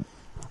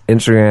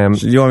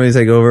 Instagram. You want me to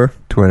take over?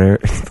 Twitter,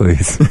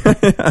 please. All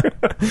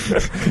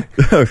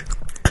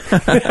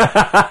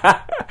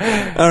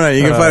right,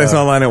 you can find us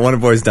online at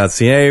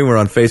wonderboys.ca. We're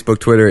on Facebook,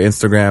 Twitter,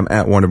 Instagram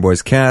at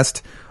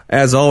wonderboyscast.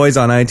 As always,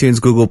 on iTunes,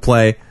 Google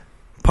Play,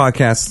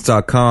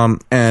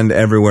 podcasts.com, and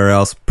everywhere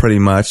else, pretty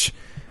much.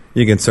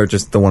 You can search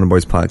us, The Wonder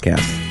Boys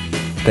Podcast.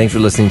 Thanks for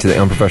listening to The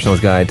Unprofessional's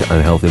Guide to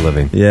Unhealthy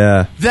Living.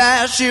 Yeah.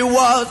 There she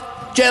was,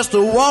 just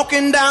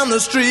walking down the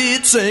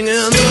street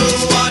singing.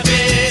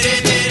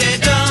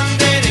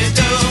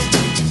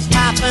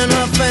 Tapping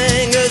her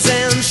fingers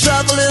and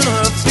shuffling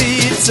her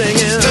feet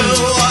singing.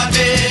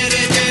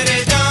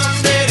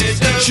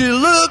 She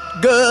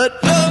looked good,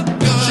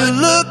 she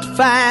looked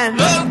fine,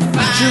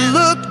 she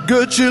looked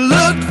good, she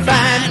looked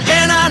fine,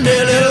 and I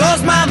nearly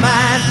lost my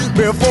mind.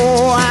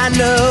 Before I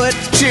knew it,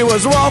 she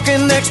was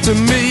walking next to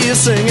me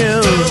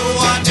singing.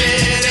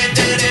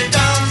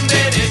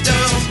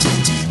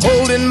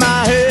 Holding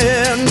my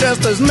hand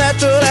just as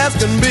natural as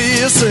can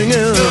be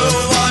singing.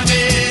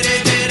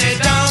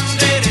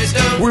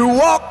 We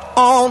walked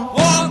on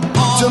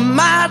to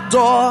my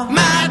door. We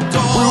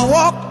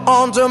walked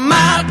on to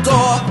my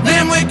door.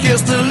 Then we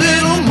kissed a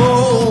little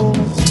more.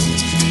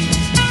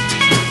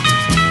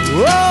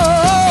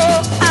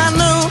 Whoa.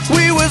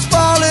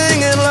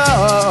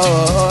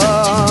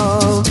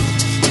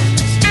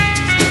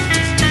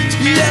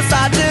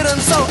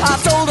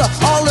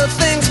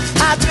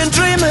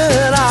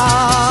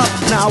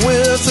 Now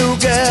we're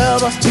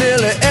together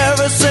nearly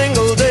every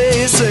single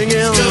day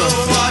singing.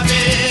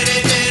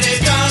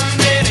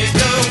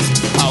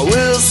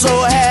 We're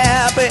so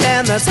happy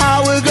and that's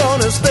how we're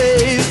gonna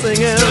stay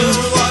singing.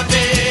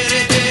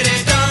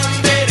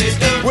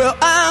 Well,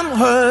 I'm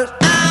hers,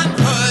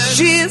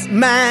 she's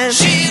mine.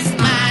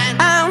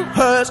 I'm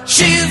hers,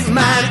 she's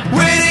mine.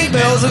 Wedding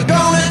bells are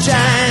gonna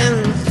chime.